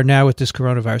where we are now with this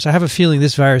coronavirus. I have a feeling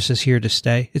this virus is here to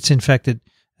stay. It's infected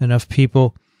enough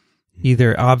people,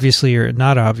 either obviously or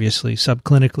not obviously,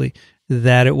 subclinically,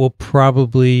 that it will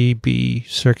probably be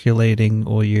circulating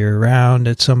all year round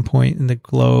at some point in the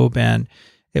globe, and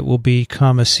it will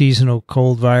become a seasonal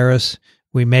cold virus.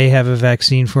 We may have a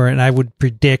vaccine for it, and I would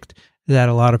predict that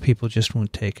a lot of people just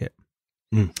won't take it.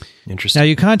 Interesting. Now,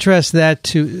 you contrast that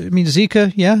to,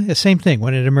 Zika, the same thing.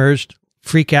 When it emerged,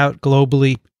 freak out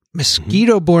globally.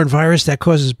 Mosquito-borne virus that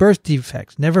causes birth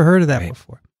defects. Never heard of that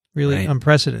before. Really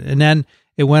unprecedented. And then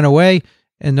it went away,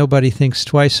 and nobody thinks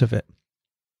twice of it.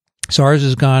 SARS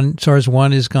is gone.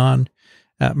 SARS-1 is gone.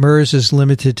 MERS is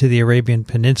limited to the Arabian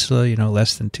Peninsula,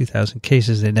 less than 2,000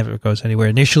 cases. It never goes anywhere.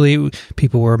 Initially,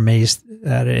 people were amazed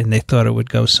at it and they thought it would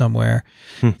go somewhere.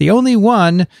 The only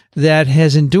one that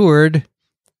has endured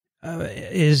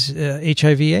is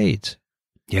HIV/AIDS.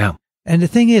 Yeah. And the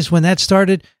thing is, when that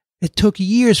started, it took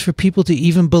years for people to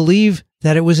even believe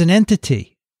that it was an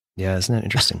entity. Yeah, isn't that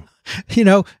interesting?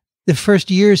 The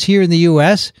first years here in the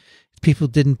U.S., people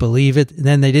didn't believe it. And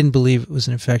then they didn't believe it was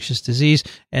an infectious disease.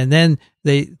 And then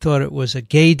they thought it was a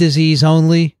gay disease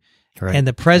only. Right. And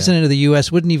the president of the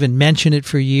U.S. wouldn't even mention it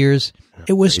for years.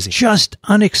 It was just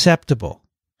unacceptable.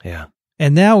 Yeah.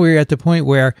 And now we're at the point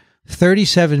where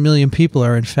 37 million people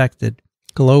are infected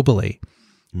globally,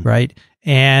 right?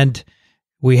 And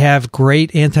we have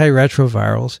great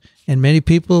antiretrovirals, and many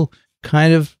people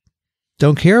kind of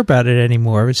don't care about it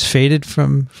anymore. It's faded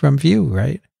from view,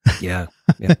 right? Yeah.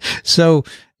 So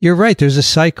you're right. There's a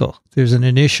cycle. There's an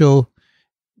initial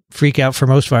freak out for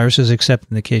most viruses, except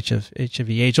in the case of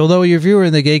HIV/AIDS. Although if you were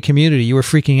in the gay community, you were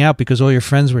freaking out because all your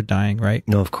friends were dying, right?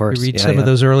 No, of course. You read some of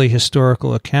those early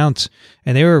historical accounts,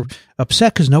 and they were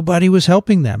upset because nobody was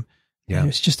helping them. Yeah.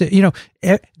 It's just,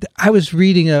 I was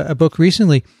reading a book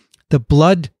recently, the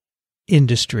blood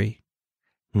industry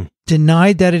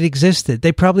denied that it existed.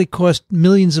 They probably cost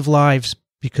millions of lives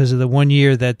because of the 1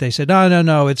 year that they said,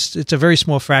 no, it's a very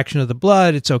small fraction of the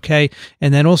blood. It's okay.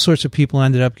 And then all sorts of people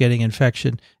ended up getting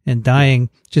infection and dying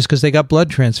just because they got blood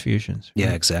transfusions.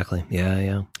 Yeah, exactly.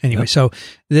 Yeah. Anyway, so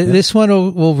this one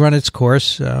will run its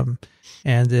course and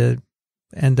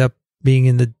end up being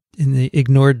in the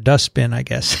ignored dustbin, I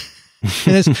guess.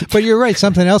 But you're right.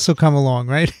 Something else will come along,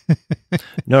 right?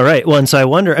 No, right. Well, and so I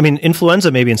wonder, influenza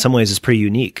maybe in some ways is pretty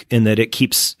unique in that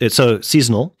it's so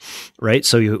seasonal, right?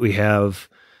 So we have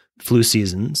flu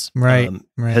seasons, right.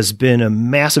 Has been a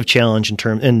massive challenge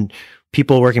and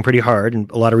people working pretty hard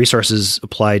and a lot of resources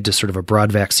applied to sort of a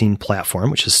broad vaccine platform,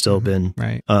 which has still been,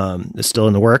 is still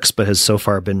in the works, but has so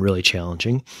far been really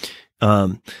challenging.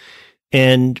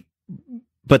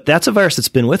 But that's a virus that's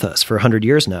been with us for 100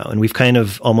 years now. And we've kind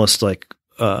of almost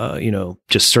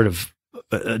just sort of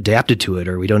adapted to it,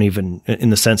 or we don't even,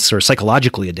 in the sense, sort of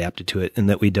psychologically adapted to it, and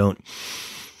that we don't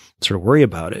sort of worry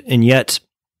about it. And yet,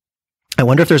 I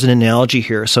wonder if there's an analogy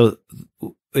here. So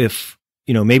if,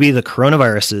 maybe the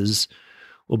coronaviruses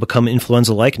will become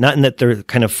influenza-like, not in that they're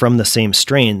kind of from the same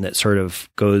strain that sort of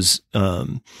goes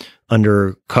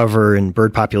under cover in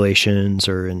bird populations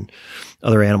or in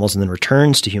other animals and then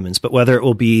returns to humans, but whether it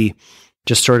will be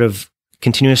just sort of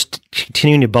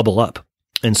continuing to bubble up.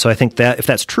 And so I think that if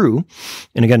that's true,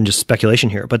 and again, just speculation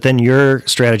here, but then your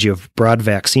strategy of broad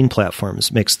vaccine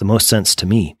platforms makes the most sense to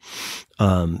me,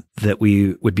 that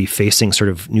we would be facing sort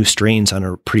of new strains on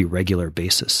a pretty regular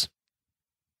basis.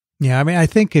 Yeah. I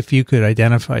think if you could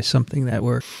identify something that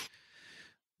were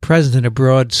present in a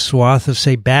broad swath of,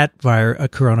 say, bat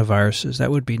coronaviruses,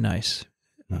 that would be nice.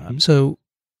 So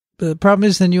the problem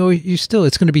is then it's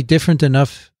going to be different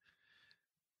enough.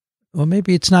 Well,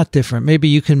 maybe it's not different. Maybe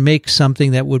you can make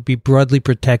something that would be broadly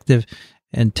protective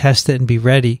and test it and be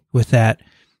ready with that,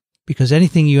 because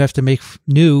anything you have to make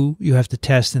new, you have to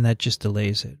test, and that just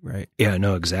delays it, right? Yeah,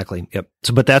 no, exactly. Yep.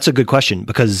 So, but that's a good question,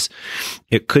 because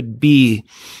it could be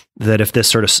that if this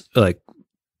sort of like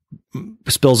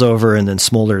spills over and then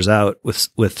smolders out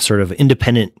with sort of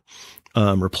independent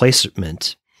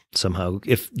replacement somehow,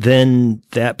 if then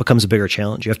that becomes a bigger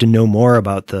challenge. You have to know more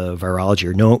about the virology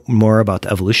or know more about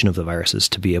the evolution of the viruses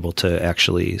to be able to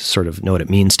actually sort of know what it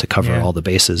means to cover all the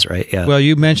bases, right? Yeah. Well,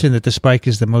 you mentioned that the spike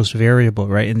is the most variable,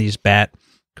 right, in these bat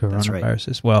coronaviruses.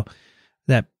 Right. Well,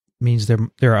 that means there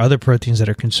are other proteins that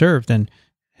are conserved, and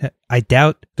I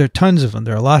doubt there are tons of them.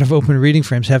 There are a lot of open reading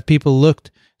frames. Have people looked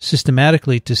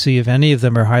systematically to see if any of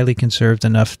them are highly conserved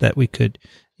enough that we could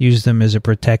use them as a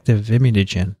protective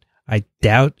immunogen? I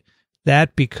doubt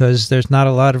that, because there's not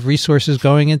a lot of resources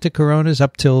going into coronas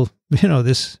up till,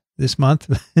 this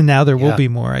month. And now there will be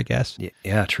more, I guess.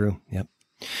 Yeah, true. Yep.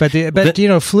 But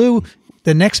flu,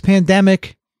 the next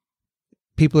pandemic,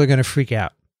 people are going to freak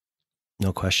out.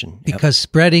 No question. Yep. Because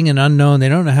spreading an unknown, they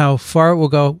don't know how far it will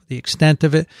go, the extent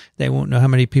of it. They won't know how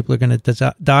many people are going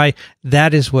to die.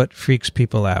 That is what freaks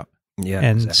people out. Yeah.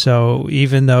 And exactly. so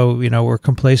even though, we're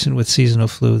complacent with seasonal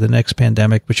flu, the next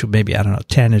pandemic, which will maybe,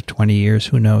 10 or 20 years,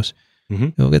 who knows,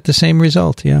 we'll get the same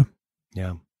result. Yeah.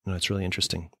 Yeah. No, it's really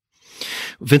interesting.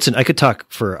 Vincent, I could talk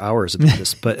for hours about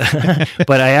this, but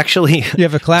I actually... You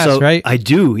have a class, right? I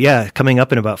do. Yeah. Coming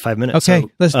up in about 5 minutes. Okay.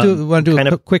 So, want to do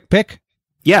a quick pick?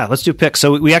 Yeah, let's do picks.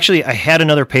 So I had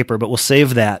another paper, but we'll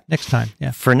save that next time.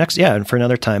 Yeah. For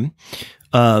another time.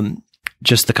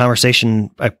 just the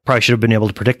conversation, I probably should have been able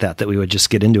to predict that we would just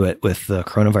get into it with the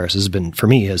coronavirus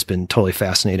has been totally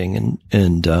fascinating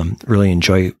and really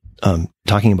enjoy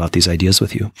talking about these ideas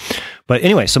with you. But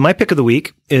anyway, so my pick of the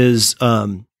week is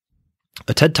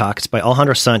a TED Talk. It's by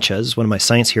Alejandro Sanchez, one of my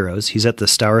science heroes. He's at the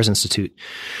Stowers Institute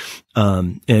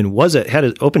and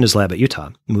had opened his lab at Utah,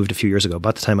 moved a few years ago,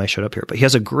 about the time I showed up here. But he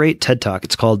has a great TED Talk.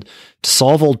 It's called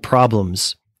Solve Old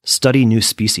Problems, Study New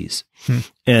Species.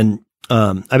 And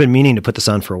I've been meaning to put this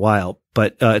on for a while,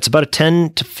 but it's about a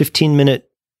 10 to 15 minute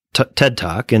TED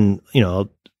Talk. And,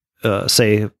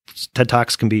 say TED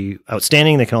Talks can be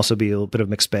outstanding. They can also be a little bit of a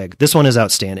mixed bag. This one is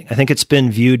outstanding. I think it's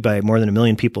been viewed by more than 1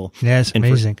 million people. Yeah, it's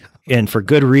amazing. And for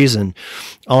good reason.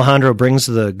 Alejandro brings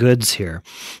the goods here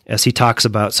as he talks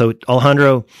about. So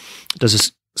Alejandro does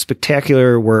this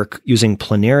spectacular work using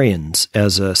planarians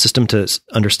as a system to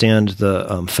understand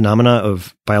the phenomena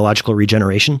of biological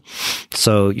regeneration.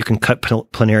 So you can cut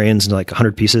planarians into like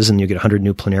 100 pieces and you get 100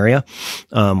 new planaria.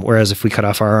 Whereas if we cut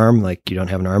off our arm, like you don't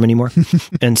have an arm anymore.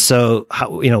 And so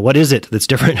what is it that's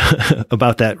different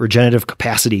about that regenerative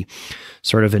capacity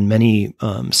sort of in many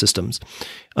systems?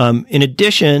 In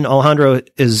addition, Alejandro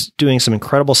is doing some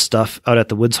incredible stuff out at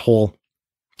the Woods Hole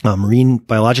marine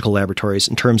biological laboratories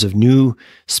in terms of new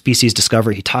species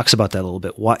discovery. He talks about that a little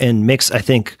bit and makes, I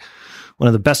think, one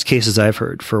of the best cases I've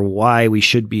heard for why we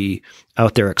should be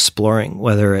out there exploring,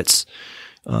 whether it's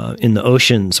in the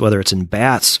oceans, whether it's in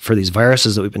bats for these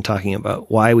viruses that we've been talking about,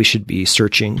 why we should be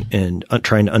searching and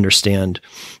trying to understand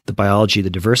the biology,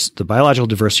 the biological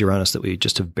diversity around us that we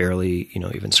just have barely,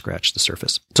 even scratched the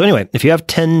surface. So anyway, if you have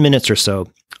 10 minutes or so,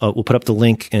 we'll put up the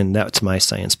link, and that's my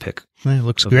science pick. It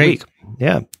looks great.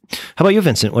 Yeah. How about you,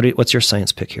 Vincent? What's your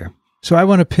science pick here? So I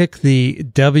want to pick the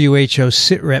WHO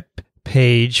SITREP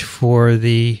page for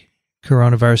the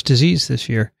coronavirus disease this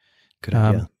year. Good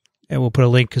idea. And we'll put a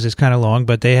link because it's kind of long,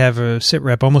 but they have a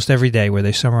SITREP almost every day where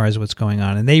they summarize what's going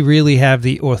on. And they really have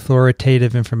the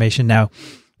authoritative information. Now,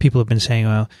 people have been saying,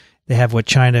 well, they have what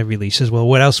China releases. Well,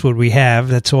 what else would we have?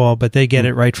 That's all. But they get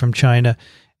it right from China.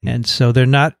 And so they're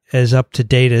not as up to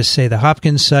date as, say, the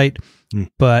Hopkins site,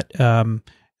 but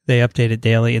they update it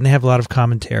daily, and they have a lot of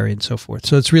commentary and so forth.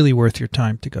 So it's really worth your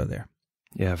time to go there.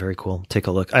 Yeah, very cool. Take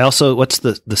a look. I also, what's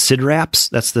the SIDRAPs?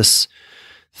 That's this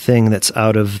thing that's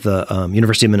out of the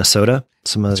University of Minnesota.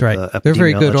 That's right. They're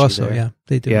very good also. There. Yeah,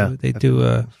 they do. Yeah. They do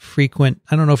a frequent,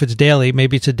 I don't know if it's daily,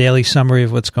 maybe it's a daily summary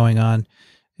of what's going on.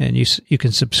 And you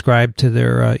can subscribe to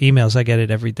their emails. I get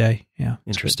it every day. Yeah.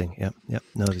 Interesting. Yeah. Yeah.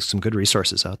 No, there's some good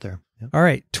resources out there. Yep. All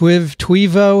right.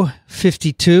 TWiEVO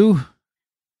 52.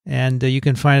 And you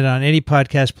can find it on any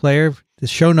podcast player. The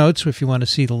show notes, if you want to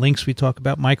see the links we talk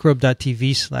about,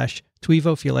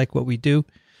 microbe.tv/TWiEVO if you like what we do.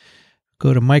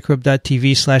 Go to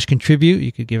microbe.tv/contribute.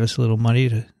 You could give us a little money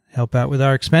to help out with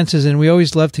our expenses. And we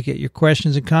always love to get your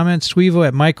questions and comments. TWiEVO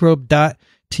at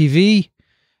microbe.tv.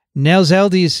 Nels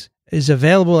Elde is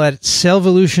available at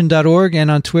cellvolution.org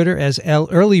and on Twitter as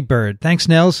Earlybird. Thanks,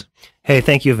 Nels. Hey,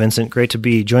 thank you, Vincent. Great to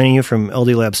be joining you from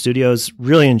Elde Lab Studios.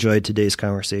 Really enjoyed today's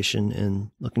conversation and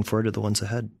looking forward to the ones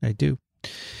ahead. I do.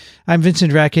 I'm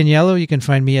Vincent Racaniello. You can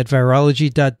find me at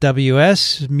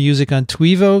virology.ws. Music on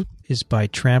TWiEVO is by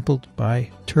Trampled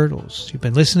by Turtles. You've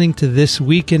been listening to This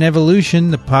Week in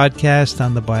Evolution, the podcast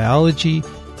on the biology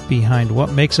behind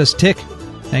what makes us tick.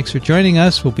 Thanks for joining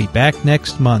us. We'll be back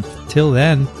next month. Till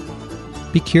then,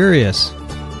 be curious.